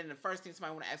 and then the first thing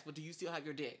somebody want to ask, well, do you still have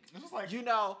your dick? It's just like, You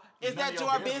know, is none that of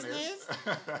your your business?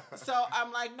 So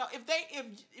I'm like, no,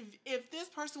 if this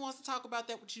person wants to talk about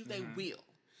that with you, they will.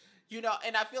 You know,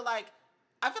 and I feel like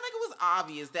it was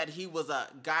obvious that he was a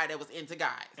guy that was into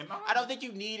guys. And I don't think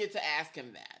you needed to ask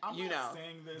him that. I'm you not know,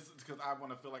 saying this because I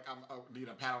want to feel like I need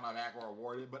a pat on my back or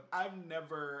awarded, but I've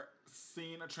never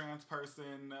seen a trans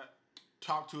person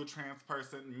talk to a trans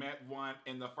person, met one,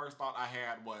 and the first thought I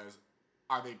had was,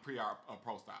 are they pre or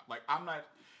post-op? Like,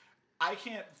 I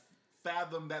can't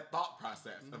fathom that thought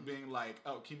process of being like,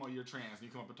 oh, Chemo, you're trans. And you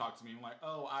come up and talk to me. I'm like,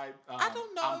 oh, I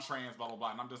don't know. I'm trans, blah, blah,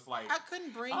 blah. And I'm just like, I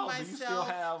couldn't bring oh, myself. do you still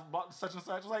have such and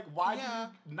such? Like, why Yeah.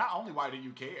 do you, not only why do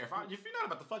you care, if you're not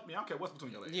about to fuck me, I don't care what's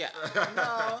between your legs. Yeah.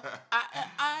 No.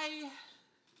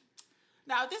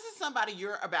 Now, if this is somebody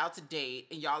you're about to date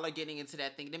and y'all are getting into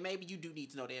that thing, then maybe you do need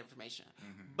to know the information.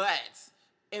 But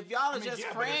if y'all are But just if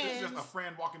friends, it's just a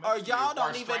friend walking up or to you, y'all or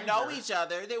don't a even know stranger, each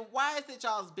other, then why is it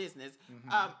y'all's business?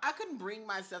 I couldn't bring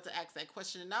myself to ask that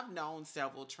question, and I've known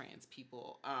several trans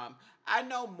people. I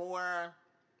know more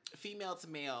female to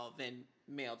male than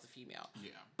male to female.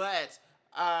 Yeah. But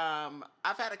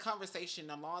I've had a conversation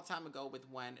a long time ago with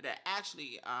one that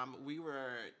actually we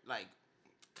were like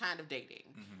kind of dating,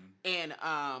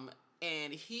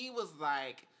 and he was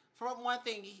like, for one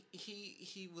thing,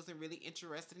 he wasn't really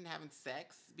interested in having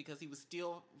sex because he was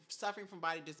still suffering from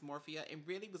body dysmorphia and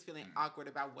really was feeling awkward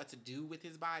about what to do with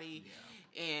his body.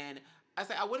 Yeah. And I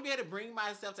said I wouldn't be able to bring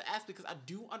myself to ask because I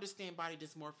do understand body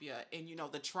dysmorphia and, you know,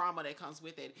 the trauma that comes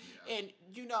with it. Yeah. And,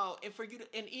 you know, and for you to,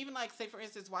 and even like, say, for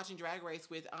instance, watching Drag Race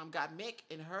with Got Mick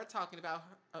and her talking about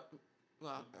her,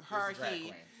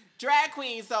 drag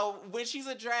queen. So when she's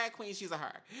a drag queen, she's a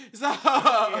her. So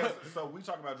so we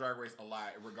talk about Drag Race a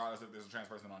lot, regardless if there's a trans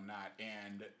person or not.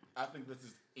 And I think this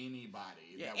is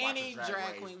anybody that any watches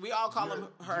drag Race. queen. We all call them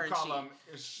her. You call them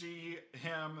she,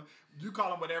 him. You call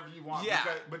them whatever you want. Yeah.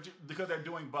 Because they're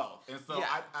doing both. And so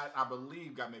Yeah. I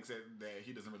believe God makes it that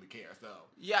he doesn't really care. So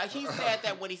yeah, he said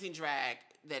that when he's in drag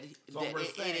that it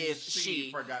is she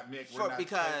for God Mick.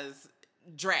 Because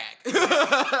drag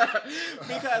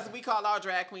because we call all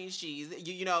drag queens she's.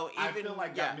 You know, even I feel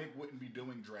like God Mick wouldn't be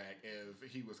doing drag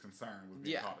if he was concerned with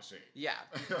being called a she. Yeah.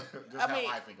 That's how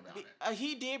I think about it.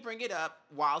 He did bring it up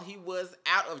while he was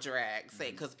out of drag,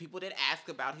 because people did ask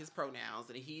about his pronouns,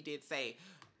 and he did say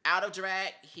out of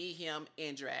drag, he, him,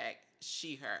 in drag,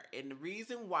 she, her. And the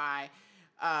reason why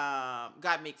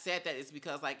God Mick said that is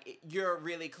because, like, you're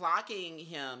really clocking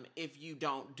him if you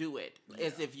don't do it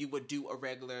as if you would do a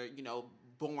regular, you know,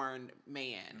 born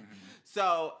man.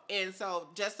 So just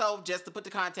to put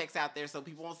the context out there so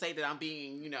people won't say that I'm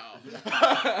being, you know.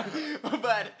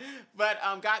 but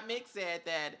God Mick said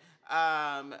that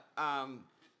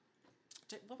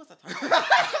what was I talking about?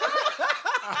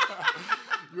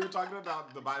 You were talking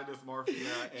about the body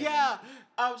dysmorphia.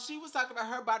 And she was talking about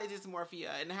her body dysmorphia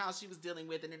and how she was dealing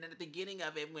with it. And at the beginning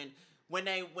of it, when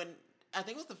I think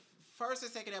it was the first or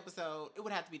second episode, it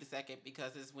would have to be the second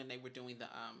because it's when they were doing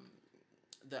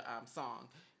the song,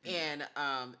 and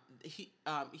he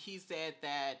said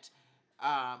that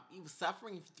he was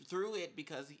suffering through it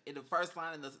because in the first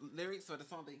line in the lyrics for the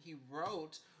song that he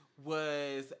wrote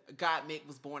was God Mick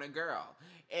was born a girl,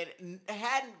 and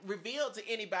hadn't revealed to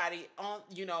anybody on,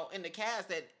 you know, in the cast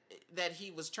that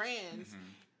he was trans,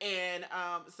 and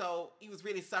so he was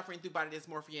really suffering through body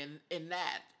dysmorphia in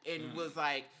that, and was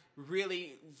like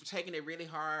really taking it really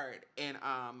hard, and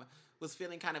was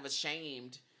feeling kind of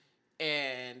ashamed,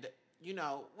 and you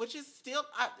know, which is still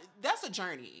that's a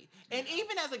journey, and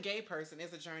even as a gay person,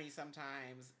 it's a journey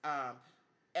sometimes.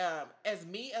 As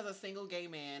me, as a single gay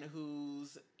man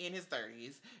who's in his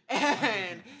 30s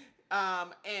and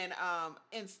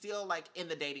still like in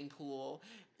the dating pool,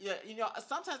 you know,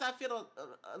 sometimes I feel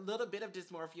a little bit of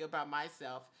dysmorphia about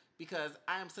myself because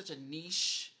I am such a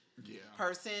niche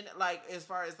person, like as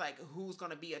far as like who's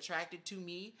gonna be attracted to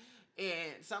me.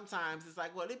 And sometimes it's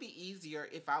like, well, it'd be easier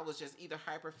if I was just either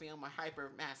hyper femme or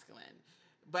hyper masculine.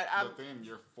 But then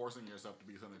you're forcing yourself to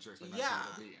be something that you're expecting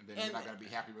yourself to be, and then you're not going to be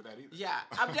happy with that either. Yeah,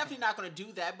 I'm definitely not going to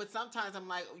do that. But sometimes I'm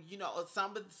like, you know,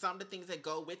 some of the things that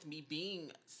go with me being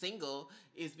single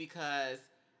is because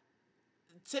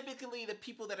typically the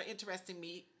people that are interested in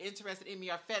me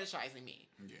are fetishizing me.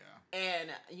 Yeah. And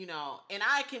you know, and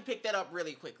I can pick that up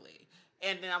really quickly.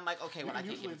 And then I'm like, okay, well, I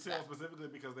can't usually get tell specifically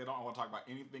because they don't want to talk about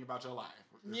anything about your life.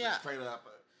 It's yeah. straight up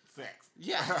sex.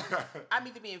 Yeah. I'm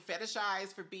either being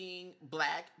fetishized for being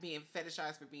black, being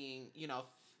fetishized for being,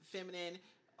 feminine,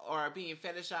 or being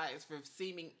fetishized for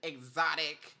seeming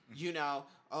exotic, you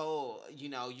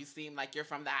seem like you're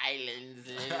from the islands,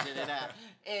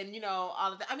 and,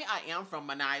 all of that. I mean, I am from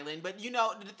an island, but,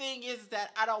 the thing is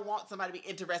that I don't want somebody to be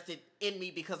interested in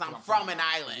me because I'm from an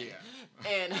island. Yeah.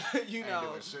 And, Ain't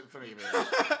doing shit for me,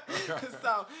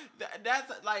 so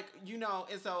that's like,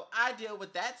 and so I deal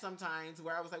with that sometimes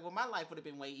where I was like, well, my life would have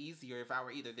been way easier if I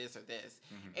were either this or this.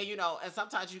 Mm-hmm. And, and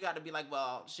sometimes you got to be like,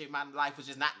 well, shit, my life was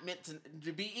just not meant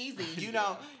to be easy,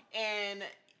 Yeah. and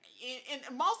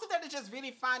most of that is just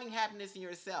really finding happiness in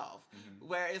yourself,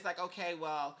 where it's like, okay,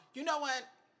 well, you know what?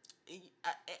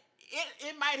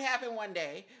 It might happen one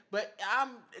day, but I'm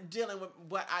dealing with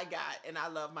what I got, and I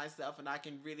love myself, and I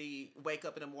can really wake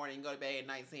up in the morning and go to bed at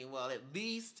night saying, well, at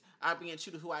least I'm being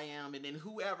true to who I am, and then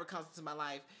whoever comes into my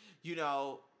life,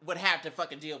 would have to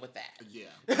fucking deal with that.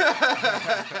 Yeah.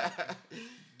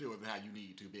 Deal with it how you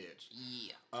need to, bitch.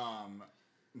 Yeah.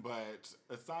 But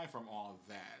aside from all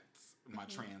that, my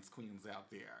trans queens out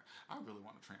there, I really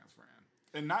want a trans friend.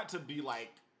 And not to be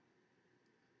like,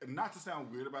 not to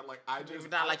sound weird about it, like, I just... It's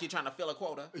not like you're trying to fill a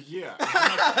quota. Yeah.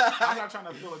 I'm not trying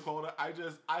to fill a quota.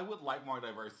 I would like more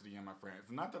diversity in my friends.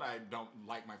 Not that I don't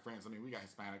like my friends. I mean, we got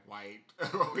Hispanic, white,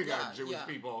 we got Jewish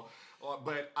people.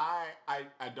 But I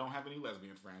don't have any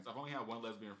lesbian friends. I've only had one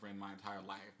lesbian friend my entire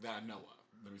life that I know of.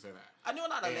 Let me say that. I knew a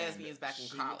lot of lesbians back in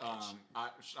college. I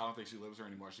don't think she lives here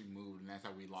anymore. She moved, and that's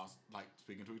how we lost, like,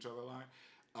 speaking to each other a lot.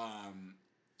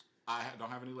 I don't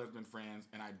have any lesbian friends,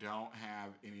 and I don't have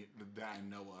any that I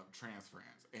know of trans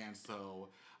friends. And so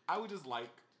I would just like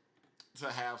to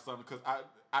have some, because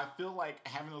I feel like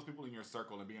having those people in your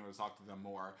circle and being able to talk to them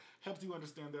more helps you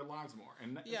understand their lives more.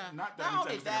 And not that you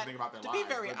only understand that, everything about their to lives. be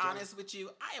very honest with you,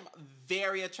 I am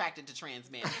very attracted to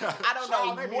trans men. I don't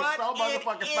Child, know they be what so it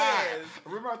motherfucking is. fine.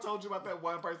 Remember I told you about that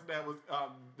one person that was,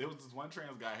 there was this one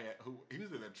trans guy who he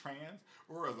was either trans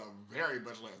or was a very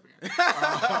butch lesbian.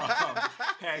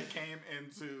 Had came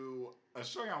into a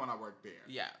showground when I worked there.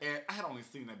 Yeah. And I had only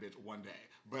seen that bitch one day,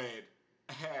 but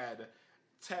had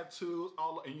tattoos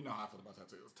all, and you know how I feel about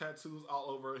tattoos all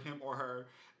over him or her,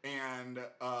 and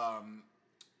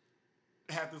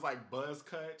had this like buzz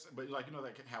cut, but like,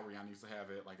 that how Rihanna used to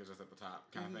have it, like it's just at the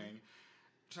top kind of thing.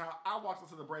 Child, I walked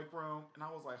into the break room and I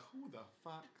was like, who the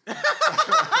fuck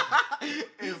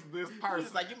is this person?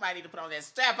 It's like, you might need to put on that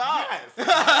strap on. Yes.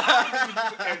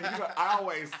 And I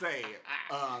always say,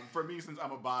 for me, since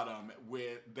I'm a bottom,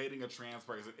 with dating a trans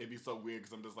person, it'd be so weird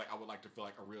because I'm just like, I would like to feel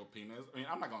like a real penis. I mean,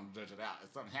 I'm not going to judge it out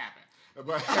if something happened.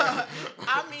 But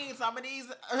I mean, some of these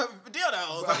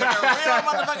dildos are real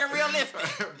motherfucking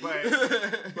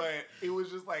realistic. but it was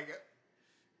just like,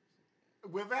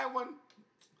 with that one,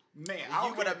 man,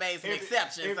 you would have made some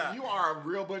exceptions. If you are a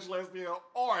real butch lesbian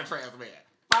or a trans man,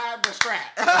 find the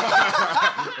strap.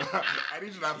 I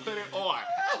need you to put it on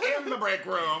in the break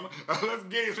room. Let's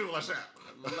get you a shot.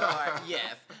 Lord,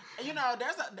 yes.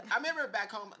 I remember back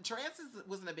home, trans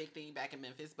wasn't a big thing back in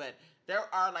Memphis, but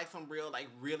there are like some real, like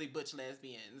really butch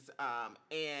lesbians,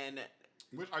 and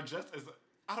which are just as,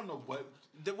 I don't know what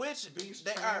they are and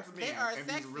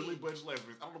sexy. These really butch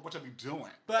lesbians. I don't know what y'all be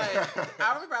doing. But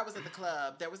I remember I was at the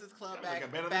club. There was this club back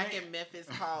in Memphis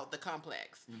called The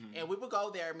Complex, and we would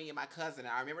go there, me and my cousin.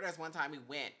 I remember there's one time we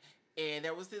went, and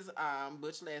there was this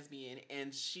butch lesbian,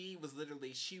 and she was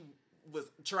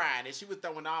trying, and she was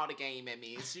throwing all the game at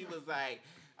me. And she was like,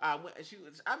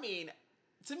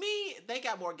 to me, they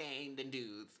got more game than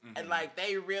dudes. And like,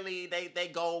 they really, they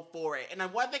go for it. And the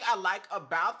one thing I like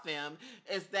about them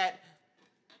is that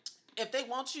if they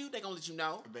want you, they gonna let you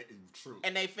know. True.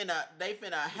 And they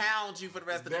finna hound you for the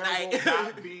rest of the night. There will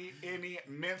not be any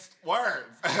minced words.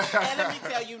 And let me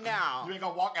tell you now. You ain't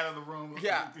gonna walk out of the room.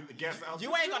 Yeah. Guess out.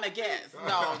 You ain't gonna guess.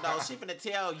 No, she finna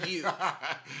tell you.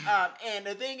 And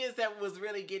the thing is that was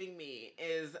really getting me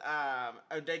is,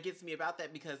 that gets me about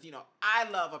that because, I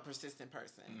love a persistent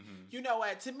person. You know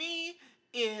what? To me,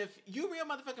 if you real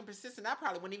motherfucking persistent, I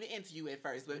probably wouldn't even into you at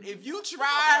first. But if you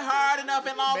try hard enough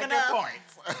and long enough,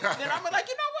 then I'm like,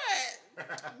 you know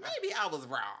what? Maybe I was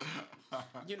wrong.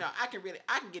 I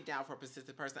can get down for a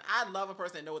persistent person. I love a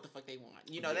person that know what the fuck they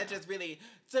want. That just really,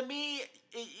 to me,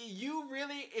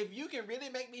 if you can really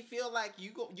make me feel like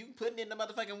you putting in the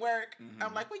motherfucking work,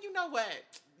 I'm like, well, you know what?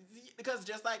 Because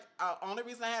just like, only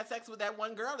reason I had sex with that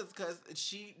one girl is because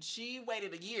she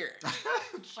waited a year.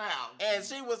 And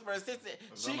she was persistent.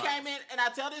 She came in, and I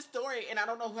tell this story, and I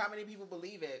don't know how many people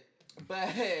believe it,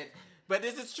 but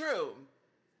this is true.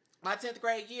 My 10th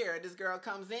grade year, this girl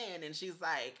comes in, and she's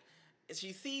like,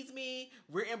 she sees me,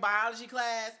 we're in biology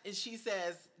class, and she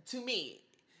says to me,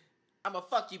 I'm gonna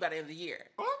fuck you by the end of the year.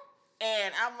 Huh?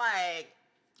 And I'm like,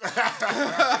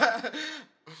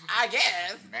 I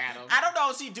guess. Madam. I don't know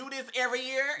if she do this every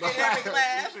year in every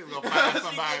class. She's gonna find She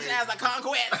somebody. thinks she has a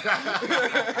conquest.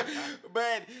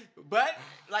 but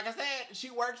like I said, she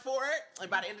worked for it, and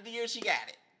by the end of the year, she got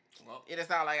it. Well, It is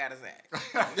all I gotta say.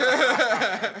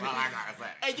 that's all I gotta say.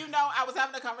 And you know, I was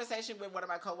having a conversation with one of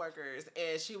my coworkers,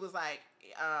 and she was like,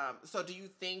 so do you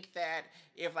think that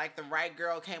if like the right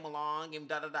girl came along and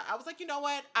da da da? I was like, you know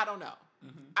what? I don't know.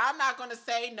 I'm not gonna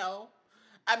say no.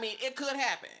 I mean, it could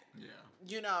happen. Yeah.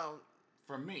 You know.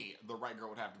 For me, the right girl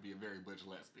would have to be a very butch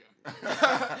lesbian. I She'd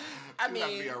have to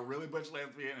mean- be a really butch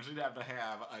lesbian, and she'd have to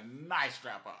have a nice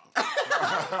strap on.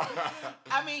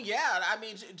 I mean, yeah. I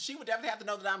mean, she would definitely have to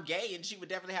know that I'm gay, and she would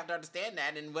definitely have to understand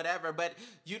that and whatever. But,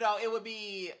 you know, it would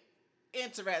be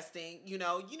interesting. You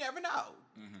know, you never know.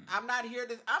 I'm not here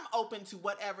to... I'm open to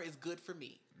whatever is good for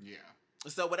me. Yeah.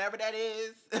 So whatever that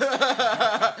is,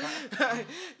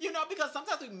 you know, because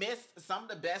sometimes we miss some of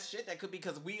the best shit that could be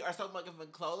because we are so much of a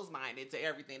closed-minded to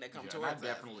everything that comes And towards I us.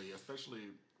 definitely, especially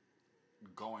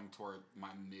going toward my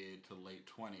mid to late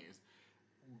 20s,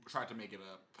 try to make it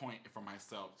a point for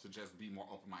myself to just be more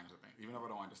open-minded to things. Even if I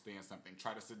don't understand something,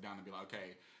 try to sit down and be like,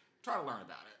 okay, try to learn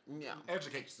about it. Yeah.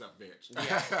 Educate yourself, bitch.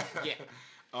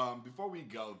 Yeah. Before we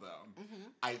go, though,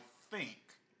 I think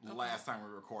last time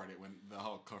we recorded when the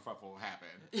whole kerfuffle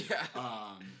happened, Yeah.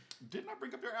 didn't I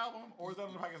bring up your album, or was that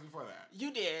on the podcast before that?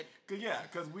 You did.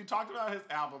 Because we talked about his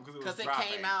album because Because it dropping.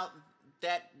 came out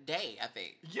that day, I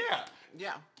think. Yeah.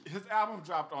 Yeah. His album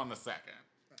dropped on the 2nd.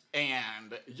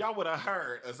 And y'all would have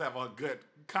heard us have a good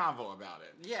convo about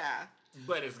it. Yeah.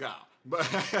 But it's gone. But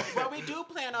Well, we do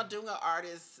plan on doing an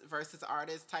artist versus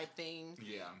artist type thing.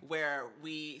 Yeah. Where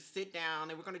we sit down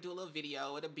and we're going to do a little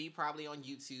video. It'll be probably on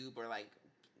YouTube or like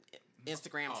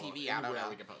Instagram TV. I don't anywhere know.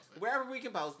 we can post it. Wherever we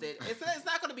can post it. It's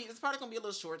not going to be, it's probably going to be a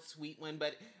little short, sweet one,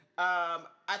 but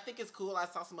I think it's cool. I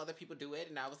saw some other people do it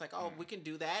and I was like, oh, we can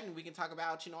do that and we can talk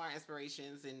about, you know, our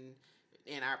inspirations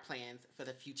and our plans for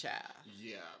the future.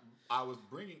 Yeah. I was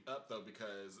bringing up, though,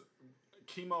 because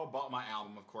Chemo bought my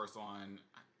album, of course, on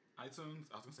iTunes.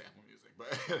 I was going to say Apple Music,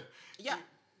 but... Yeah.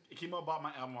 Chemo bought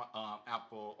my album on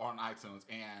Apple or on iTunes,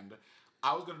 and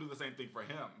I was going to do the same thing for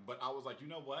him, but I was like, you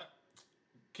know what?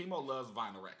 Chemo loves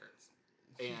vinyl records.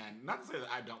 And not to say that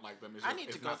I don't like them. It's just, I need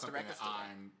to it's go not to the something record that store.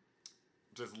 I'm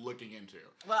just looking into.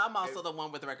 Well, I'm also the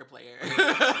one with the record player.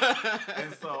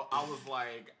 And so I was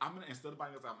like, I'm gonna, instead of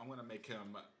buying this album, I'm gonna make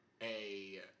him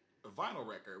a vinyl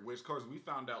record, which of course we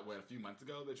found out a few months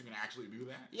ago that you can actually do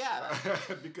that. Yeah.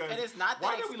 Because And it's not that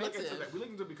why did we look into expensive. that? We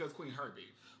looked into it because Queen Herbie.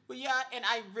 Well, yeah, and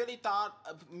I really thought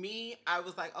of me, I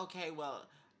was like, okay, well,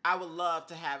 I would love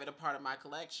to have it a part of my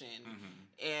collection.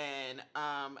 And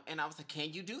I was like,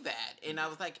 can you do that? And I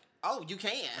was like, oh, you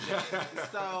can.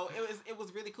 So it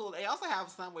was really cool. They also have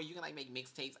some where you can like make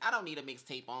mixtapes. I don't need a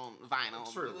mixtape on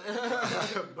vinyl. True.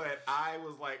 But I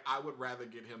was like, I would rather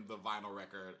get him the vinyl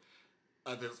record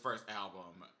of his first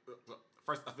album.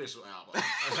 First official album.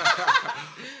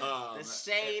 The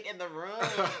shade in the room.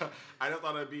 I just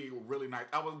thought it'd be really nice.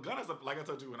 I was gonna, like I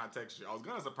told you when I texted you, I was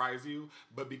gonna surprise you,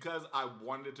 but because I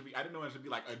wanted it to be, I didn't want it to be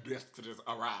like a disc to just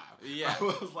arrive. Yeah. I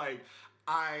was like,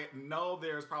 I know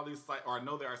there's probably I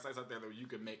know there are sites out there that you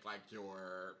can make like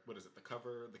your, what is it, the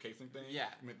cover, the casing thing? Yeah.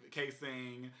 You make the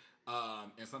casing.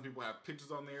 And some people have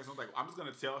pictures on there. So I was like, I'm just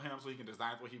gonna tell him so he can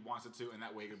design what he wants it to, and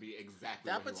that way it'll be exactly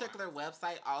That what he particular wants.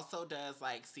 website also does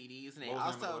like CDs, and they What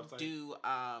was the name also of the website? do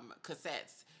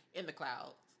cassettes in the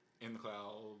cloud. In the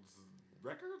Clouds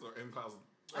Records or In the Clouds?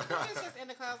 I think it's just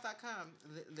intheclouds.com.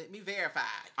 Let me verify.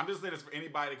 I'm just saying this for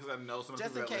anybody because I know some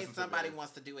Just people in that case listen to somebody this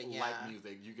wants to do it, yeah. like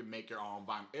music. You can make your own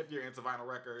vinyl. If you're into vinyl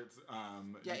records,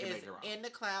 Yeah, you can it's make your own.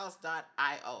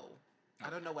 intheclouds.io. I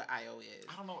don't know what IO is.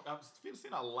 I don't know. I've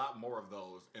seen a lot more of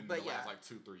those in But the yeah. last like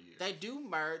 2-3 years. They do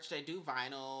merch, they do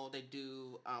vinyl, they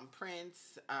do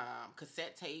prints,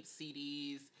 cassette tapes,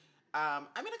 CDs. I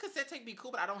mean, a cassette tape would be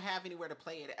cool, but I don't have anywhere to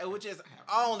play it. It would just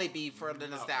only be for the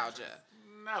No nostalgia.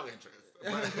 interest. No interest.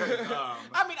 But,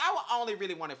 I mean, I would only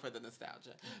really want it for the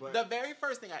nostalgia. But- The very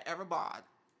first thing I ever bought,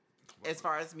 as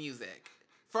far as music,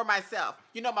 for myself,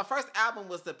 you know, my first album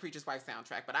was the Preacher's Wife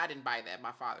soundtrack, but I didn't buy that.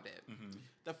 My father did.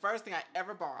 The first thing I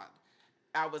ever bought,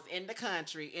 I was in the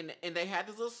country, and they had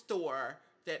this little store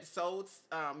that sold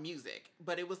music,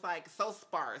 but it was like so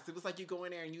sparse. It was like you go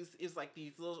in there and it was like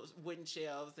these little wooden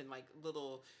shelves and like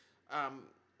little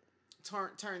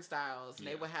turnstiles, and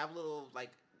they would have little like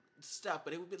stuff,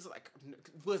 but it was like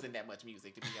wasn't that much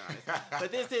music, to be honest.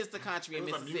 But this is the country in it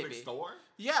was a Mississippi. music store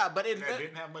Yeah, but that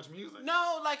didn't have much music.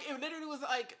 no, like it literally was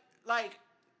like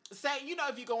say,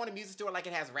 if you go in a music store, like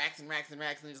it has racks and racks and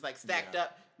racks and it's like stacked Yeah.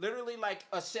 up, literally like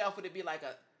a shelf would be like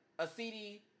a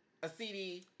CD,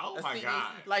 Oh a my CD.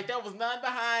 God. Like there was none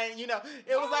behind, it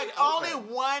was like Oh, only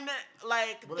okay. one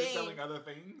like Were thing. they selling other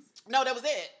things? No, that was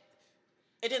it.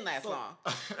 It didn't last long.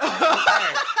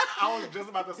 I was just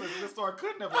about to say this store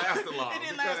couldn't have lasted long. It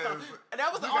didn't last long. because And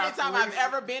that was the we only got time I've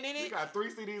ever been in We it. got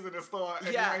 3 CDs in the store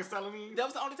and Yeah. you ain't selling these? That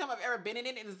was the only time I've ever been in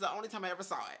it, and it's the only time I ever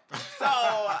saw it. So,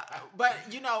 but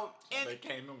They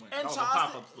came and went. in That was a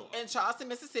Charleston, pop-up store. in Charleston,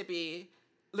 Mississippi,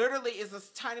 literally is a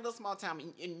tiny little small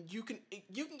town, and you can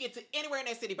get to anywhere in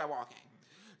that city by walking.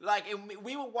 Like, and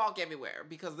we would walk everywhere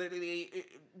because literally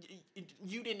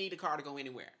you didn't need a car to go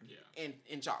anywhere. Yeah.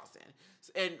 In Charleston,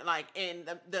 and like in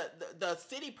the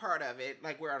city part of it,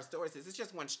 like where our stores is, it's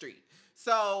just one street.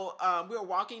 So we were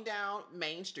walking down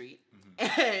Main Street,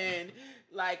 and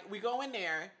like we go in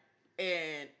there,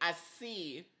 and I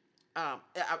see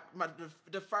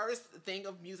the first thing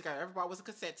of music I ever bought was a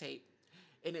cassette tape.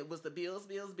 And it was the Bills,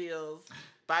 Bills, Bills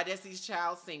by Destiny's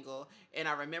Child single. And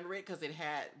I remember it because it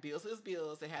had Bills, Bills,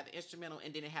 Bills. It had the instrumental,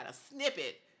 and then it had a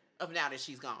snippet of Now That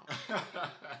She's Gone. And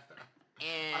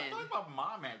I thought my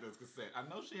mom had this cassette. I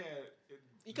know she had it.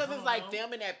 because No, it's like no.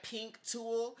 them in that pink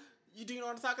Tool. Do you know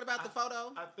what I'm talking about? The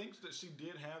photo? I think that she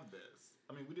did have this.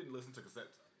 I mean, we didn't listen to cassettes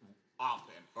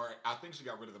often, or I think she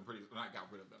got rid of them not got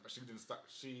rid of them, but she didn't start.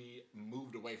 She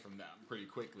moved away from them pretty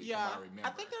quickly. Yeah, from what I remember.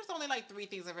 I think there's only like 3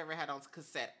 things I've ever had on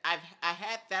cassette. I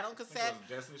had that on I think cassette. it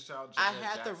was Destiny's Child. I Janet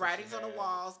had Jackson the Writings she on the had.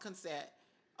 Walls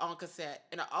on cassette,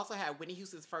 and I also had Whitney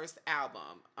Houston's first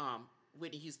album,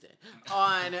 Whitney Houston,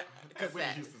 on And cassette.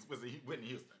 Whitney Houston was Whitney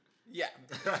Houston. Yeah.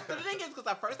 But the thing is, because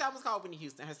her first album was called Whitney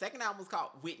Houston, her second album was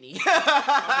called Whitney. Okay,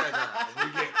 girl,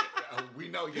 we get it. We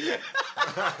know you get it.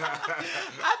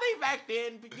 I think back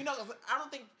then,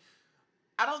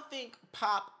 I don't think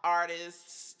pop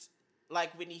artists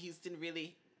like Whitney Houston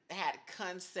really had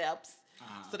concepts.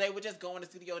 So they would just go in the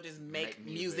studio and just make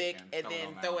music and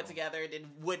then throw it together and then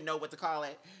wouldn't know what to call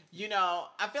it.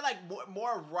 I feel like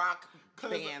more rock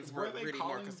bands were really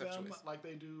more conceptual. Them like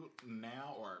they do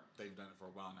now, or they've done it for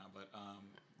a while now, but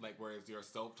like whereas your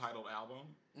self-titled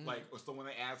album, like so when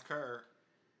they ask her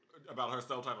about her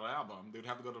self-titled album, they'd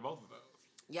have to go to both of those.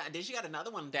 Yeah, then she got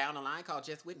another one down the line called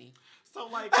Just Whitney. So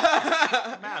like,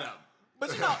 madam. But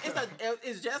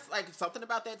it's just like something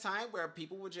about that time where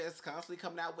people were just constantly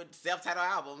coming out with self-titled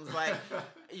albums, like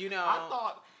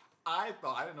I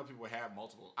thought I didn't know people had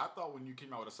multiple. I thought when you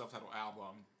came out with a self-titled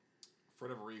album, for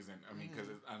whatever reason, I mean, because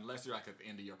unless you're like at the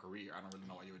end of your career, I don't really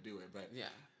know why you would do it. But yeah,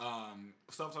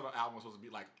 self-titled album was supposed to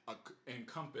be like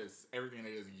encompass everything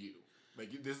that is you.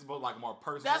 Like this is both like a more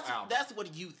personal album. That's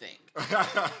what you think.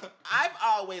 I've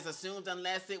always assumed,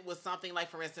 unless it was something like,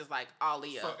 for instance, like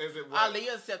Aaliyah. So is it what?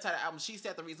 Aaliyah's self-titled album? She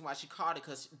said the reason why she called it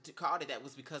that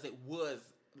was because it was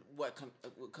what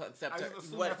concept. I just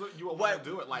assume that's what you would want to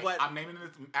do it. Like I'm naming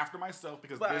it after myself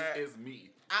because this is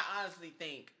me. I honestly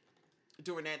think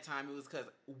during that time it was because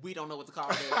we don't know what to call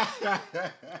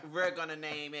it. We're gonna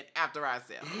name it after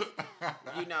ourselves.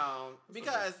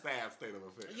 Because sad state of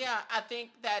affairs. yeah, I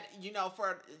think that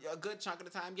for a good chunk of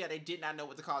the time, they did not know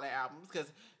what to call their albums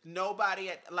because nobody,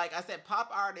 like I said,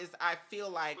 pop artists, I feel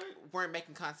like weren't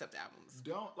making concept albums.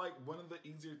 Don't like one of the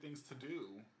easier things to do.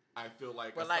 I feel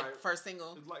like, but like first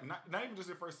single, it's like not even just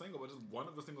your first single, but just one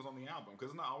of the singles on the album. Because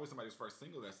it's not always somebody's first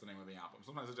single that's the name of the album.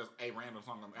 Sometimes it's just a random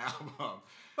song on the album,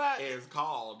 but is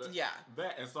called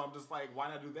that. And so I'm just like, why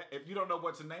not do that? If you don't know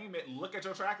what to name it, look at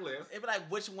your track list. It'd be like,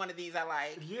 which one of these I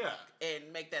like,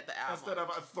 and make that the album instead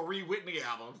of 3 Whitney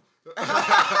albums.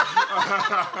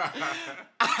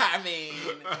 I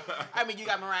mean, you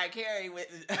got Mariah Carey with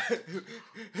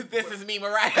 "This Is Me,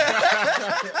 Mariah,"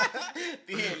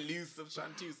 the elusive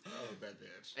chanteuse. Oh, that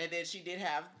bitch. And then she did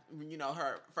have,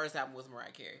 her first album was Mariah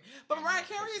Carey. But Mariah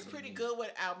Carey is pretty good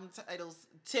with album titles.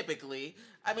 Typically,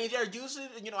 I mean, they're usually,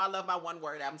 I love my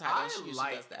one-word album title. She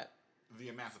usually does that. The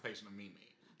Emancipation of Mimi.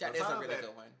 That is a really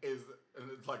good one. It's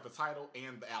like the title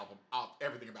and the album,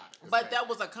 everything about it. But that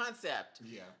was a concept.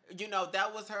 Yeah.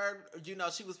 That was her,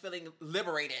 she was feeling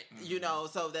liberated,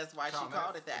 so that's why she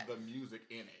called it that. The music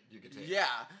in it, you could tell. Yeah.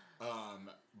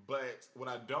 But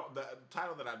the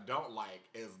title that I don't like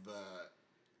is the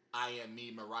I Am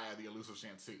Me, Mariah, the Elusive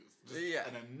Chanteuse. Just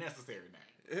an unnecessary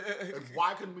name.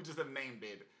 Why couldn't we just have named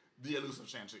it the Elusive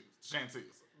Chanteuse?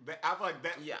 I feel like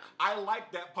that. Yeah. I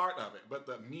like that part of it, but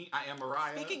the Me, I Am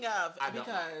Mariah. Speaking of,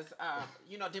 because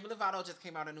Demi Lovato just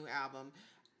came out a new album.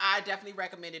 I definitely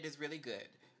recommend it. It's really good.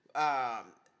 But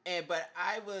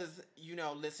I was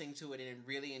listening to it and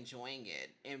really enjoying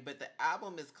it. But the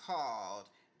album is called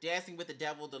Dancing with the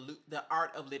Devil: The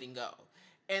Art of Letting Go.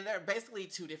 And they're basically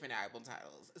two different album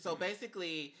titles. So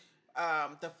basically,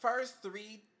 the first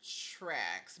 3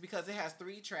 tracks, because it has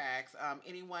 3 tracks,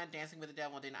 Anyone, Dancing with the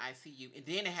Devil, and then I See You, and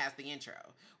then it has the intro,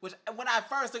 which when I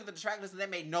first looked at the track list, that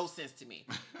made no sense to me.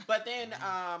 But then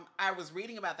I was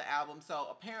reading about the album, so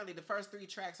apparently the first 3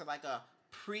 tracks are like a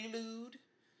prelude.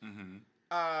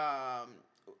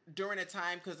 During a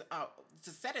time, because to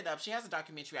set it up, she has a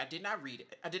documentary. I did not read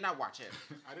it. I did not watch it.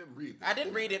 I didn't read that. I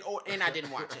didn't read it, and I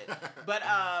didn't watch it. But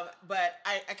I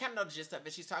kind of know the gist of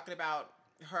it. She's talking about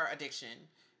her addiction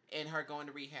and her going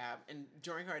to rehab. And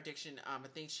during her addiction, I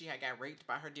think she had got raped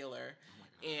by her dealer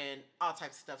and all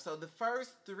types of stuff. So the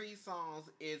first 3 songs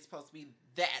is supposed to be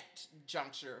that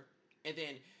juncture, and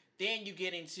then you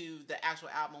get into the actual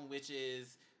album, which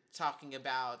is talking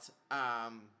about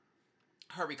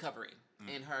her recovery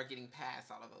and her getting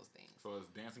past all of those things. So it's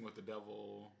Dancing with the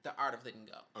Devil. The Art of Letting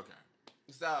Go. Okay.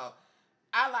 So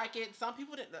I like it. Some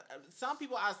people didn't. Some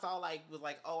people I saw was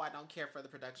like, oh, I don't care for the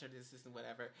production of this and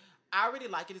whatever. I really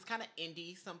like it. It's kind of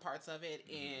indie, some parts of it,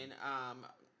 and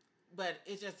but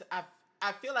it just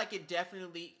I feel like it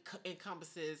definitely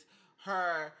encompasses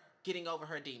her getting over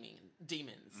her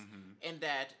demons, and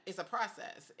that it's a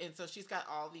process. And so she's got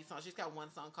all these songs. She's got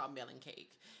one song called Melon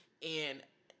Cake, and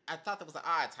I thought that was an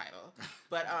odd title,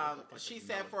 but she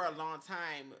said for a long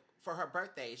time, for her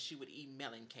birthday, she would eat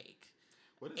melon cake.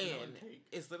 What is melon cake?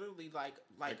 It's literally like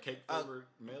cake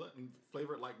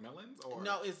flavored like melons, or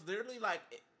no? It's literally like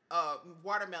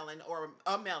watermelon or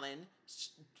a melon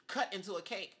cut into a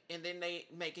cake, and then they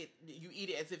make it. You eat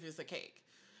it as if it's a cake,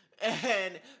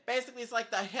 and basically it's like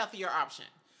the healthier option.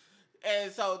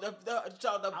 And so the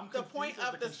point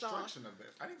of the song. Construction of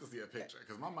this. I need to see a picture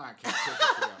because my mind can't put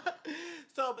this together.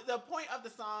 So the point of the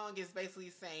song is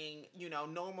basically saying,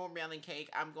 no more melon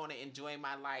cake. I'm going to enjoy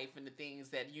my life and the things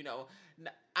that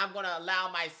I'm going to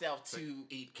allow myself to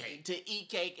eat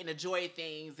cake and enjoy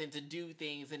things and to do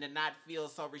things and to not feel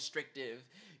so restrictive.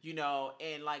 And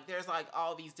there's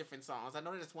all these different songs. I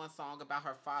know there's one song about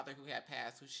her father who had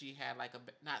passed, who she had a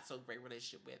not so great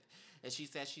relationship with, and she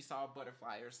said she saw a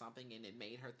butterfly or something, and it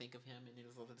made her think of him, and it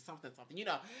was something.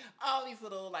 All these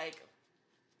little I'm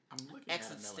looking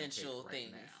existential at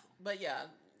things. Right now. But yeah,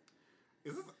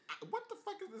 is this what the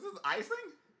fuck is this? Is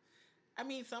icing? I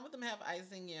mean, some of them have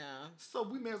icing, yeah. So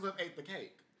we may as well have ate the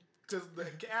cake. Because the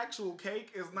actual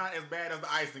cake is not as bad as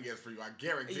the icing is for you, I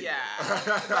guarantee you.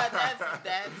 But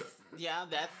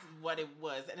that's what it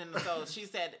was. And then so she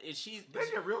said they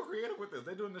get real creative with this.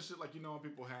 They're doing this shit when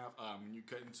people have when you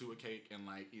cut into a cake and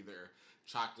either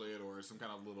chocolate or some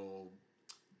kind of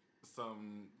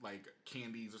some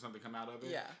candies or something come out of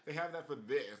it. Yeah. They have that for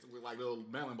this with little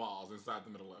melon balls inside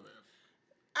the middle of it.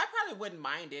 I probably wouldn't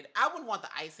mind it. I wouldn't want the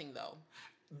icing though.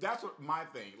 That's what my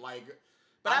thing.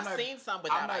 But I've seen some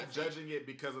without icing. I'm not judging it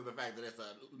because of the fact that it's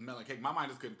a melon cake. My mind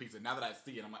just couldn't piece it. Now that I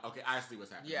see it, I'm like, okay, I see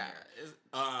what's happening here.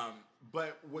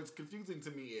 But what's confusing to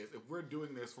me is if we're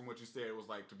doing this from what you said, it was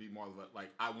to be more of a,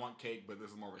 I want cake, but this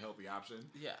is more of a healthy option.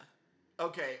 Yeah.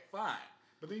 Okay, fine.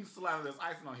 But then you still have this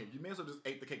icing on here. You may as well just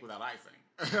ate the cake without icing.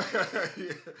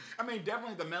 I mean,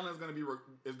 definitely the melon is going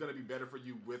to be better for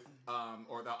you with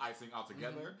or without icing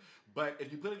altogether. But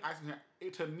if you put icing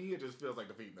here, to me it just feels like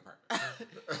defeating the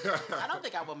purpose. I don't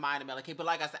think I would mind a melon cake, but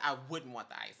like I said, I wouldn't want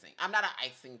the icing. I'm not an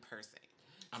icing person.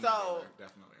 I'm not either,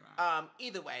 definitely not.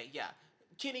 Either way, yeah.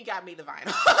 Kenny got me the vinyl.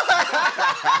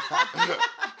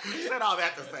 You said all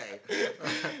that to say.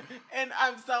 And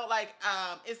I'm so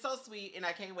it's so sweet, and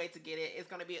I can't wait to get it.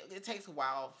 It takes a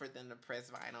while for them to press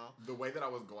vinyl. The way that I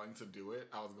was going to do it,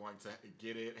 I was going to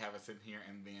get it, have it sit here,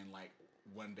 and then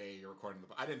one day you're recording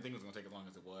I didn't think it was going to take as long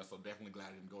as it was, so definitely glad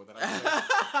I didn't go with that idea.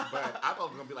 But I thought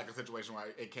it was going to be a situation where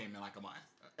it came in a month,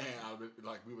 and I would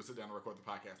we would sit down and record the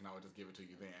podcast, and I would just give it to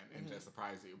you then and just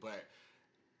surprise you. But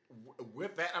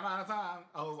with that amount of time,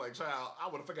 I was like, child, I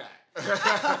would have forgot.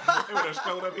 It would have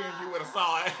showed up here and you would have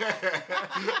saw it.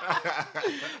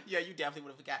 Yeah, you definitely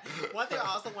would have forgot. One thing I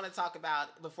also want to talk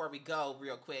about before we go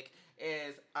real quick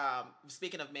is,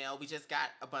 speaking of mail, we just got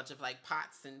a bunch of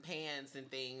pots and pans and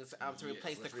things to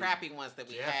replace the crappy ones that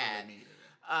we had. Needed it.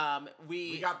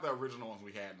 We got the original ones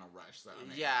we had in a rush. So I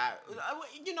mean, yeah,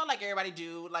 everybody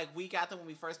do. We got them when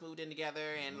we first moved in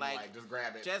together, and just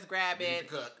grab it. Just grab it.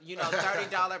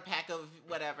 $30 pack of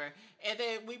whatever, and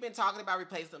then we've been talking about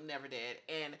replacing them, never did,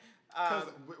 and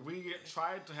because we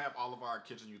tried to have all of our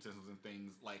kitchen utensils and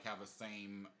things have the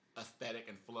same aesthetic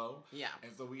and flow. Yeah.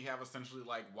 And so we have essentially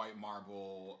white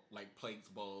marble, plates,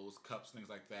 bowls, cups, things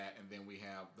like that, and then we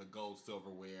have the gold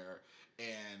silverware,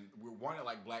 and we wanted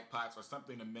black pots or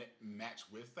something to match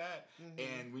with that. Mm-hmm.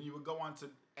 And when you would go onto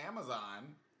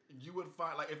Amazon, you would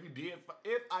find, like, if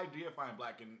I did find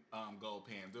black and gold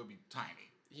pans, it would be tiny.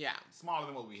 Yeah. Smaller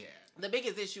than what we had. The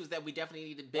biggest issue is that we definitely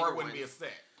needed bigger Or it wouldn't ones. be a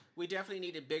set. We definitely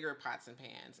needed bigger pots and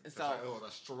pans. And so It was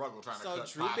a struggle trying to cut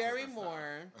Drew pastas and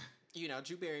Barrymore, stuff.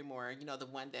 Drew Barrymore, the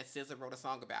one that SZA wrote a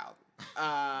song about.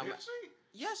 Did she?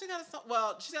 Yeah, she got a song.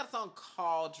 Well, she's got a song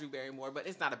called Drew Barrymore, but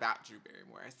it's not about Drew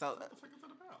Barrymore. So What the fuck is that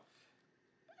about?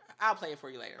 I'll play it for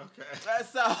you later. Okay.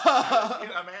 So I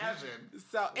can imagine. and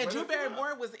What Drew is it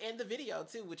Barrymore was in the video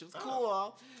too, which was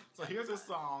cool. So here's a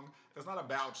song that's not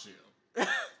about you,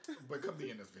 but come be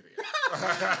in this video.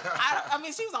 I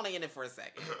mean, she was only in it for a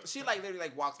second. She literally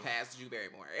walks past Drew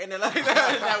Barrymore, and then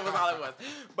that was all it was.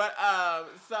 But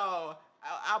so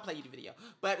I'll play you the video.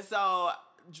 But so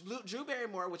Drew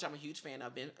Barrymore, which I'm a huge fan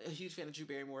of, been a huge fan of Drew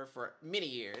Barrymore for many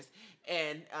years,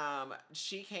 and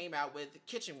she came out with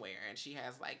kitchenware, and she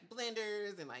has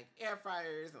blenders and air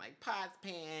fryers and pots,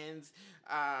 pans,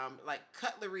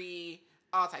 cutlery,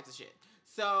 all types of shit.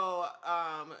 So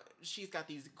she's got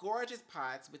these gorgeous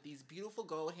pots with these beautiful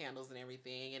gold handles and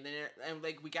everything, and then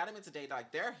we got them in today.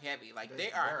 They're heavy,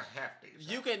 They're hefty.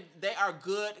 They are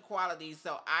good quality.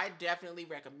 So I definitely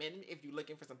recommend it if you're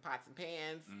looking for some pots and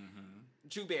pans. Mm-hmm.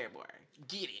 Drew Barrymore,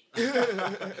 get it.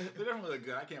 They're definitely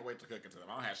good. I can't wait to cook it to them.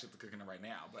 I don't have shit to cook in them right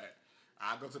now, but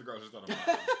I'll go to the grocery store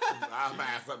tomorrow. I'll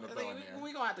find something to throw in there.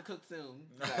 We're gonna have to cook soon.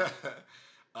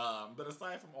 But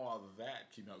aside from all of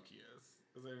that, Kinokias,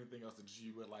 is there anything else that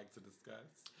you would like to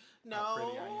discuss? No. How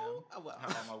pretty I am. Oh, well. How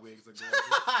all my wigs are gorgeous.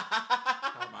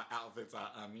 How my outfits are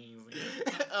amazing.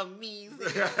 Amazing.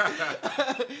 The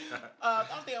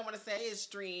only thing I want to say is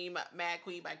stream Mad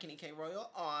Queen by Kenny K.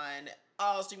 Royal on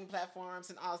all streaming platforms,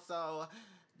 and also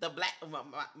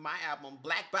my album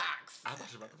Black Box. I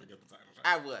thought you were about to forget the title.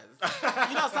 I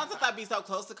was. Sometimes I'd be so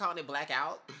close to calling it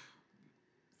Blackout.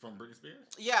 From Britney Spears?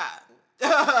 Yeah.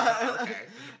 Okay.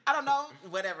 I don't know.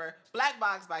 Whatever. Black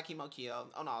Box by Kimo Kill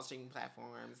on all streaming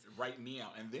platforms. Write me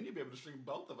out. And then you'll be able to stream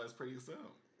both of us pretty soon.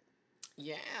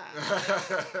 Yeah.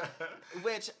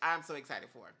 Which I'm so excited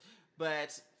for.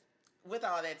 But with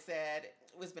all that said,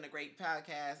 it's been a great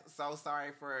podcast. So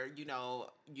sorry for,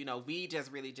 we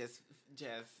just really just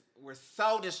we're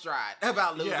so distraught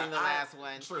about losing the last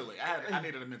one. Truly. I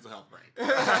needed a mental health break.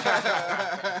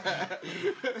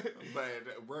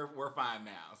 But we're fine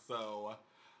now. So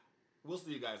we'll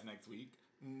see you guys next week.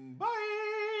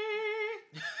 Bye.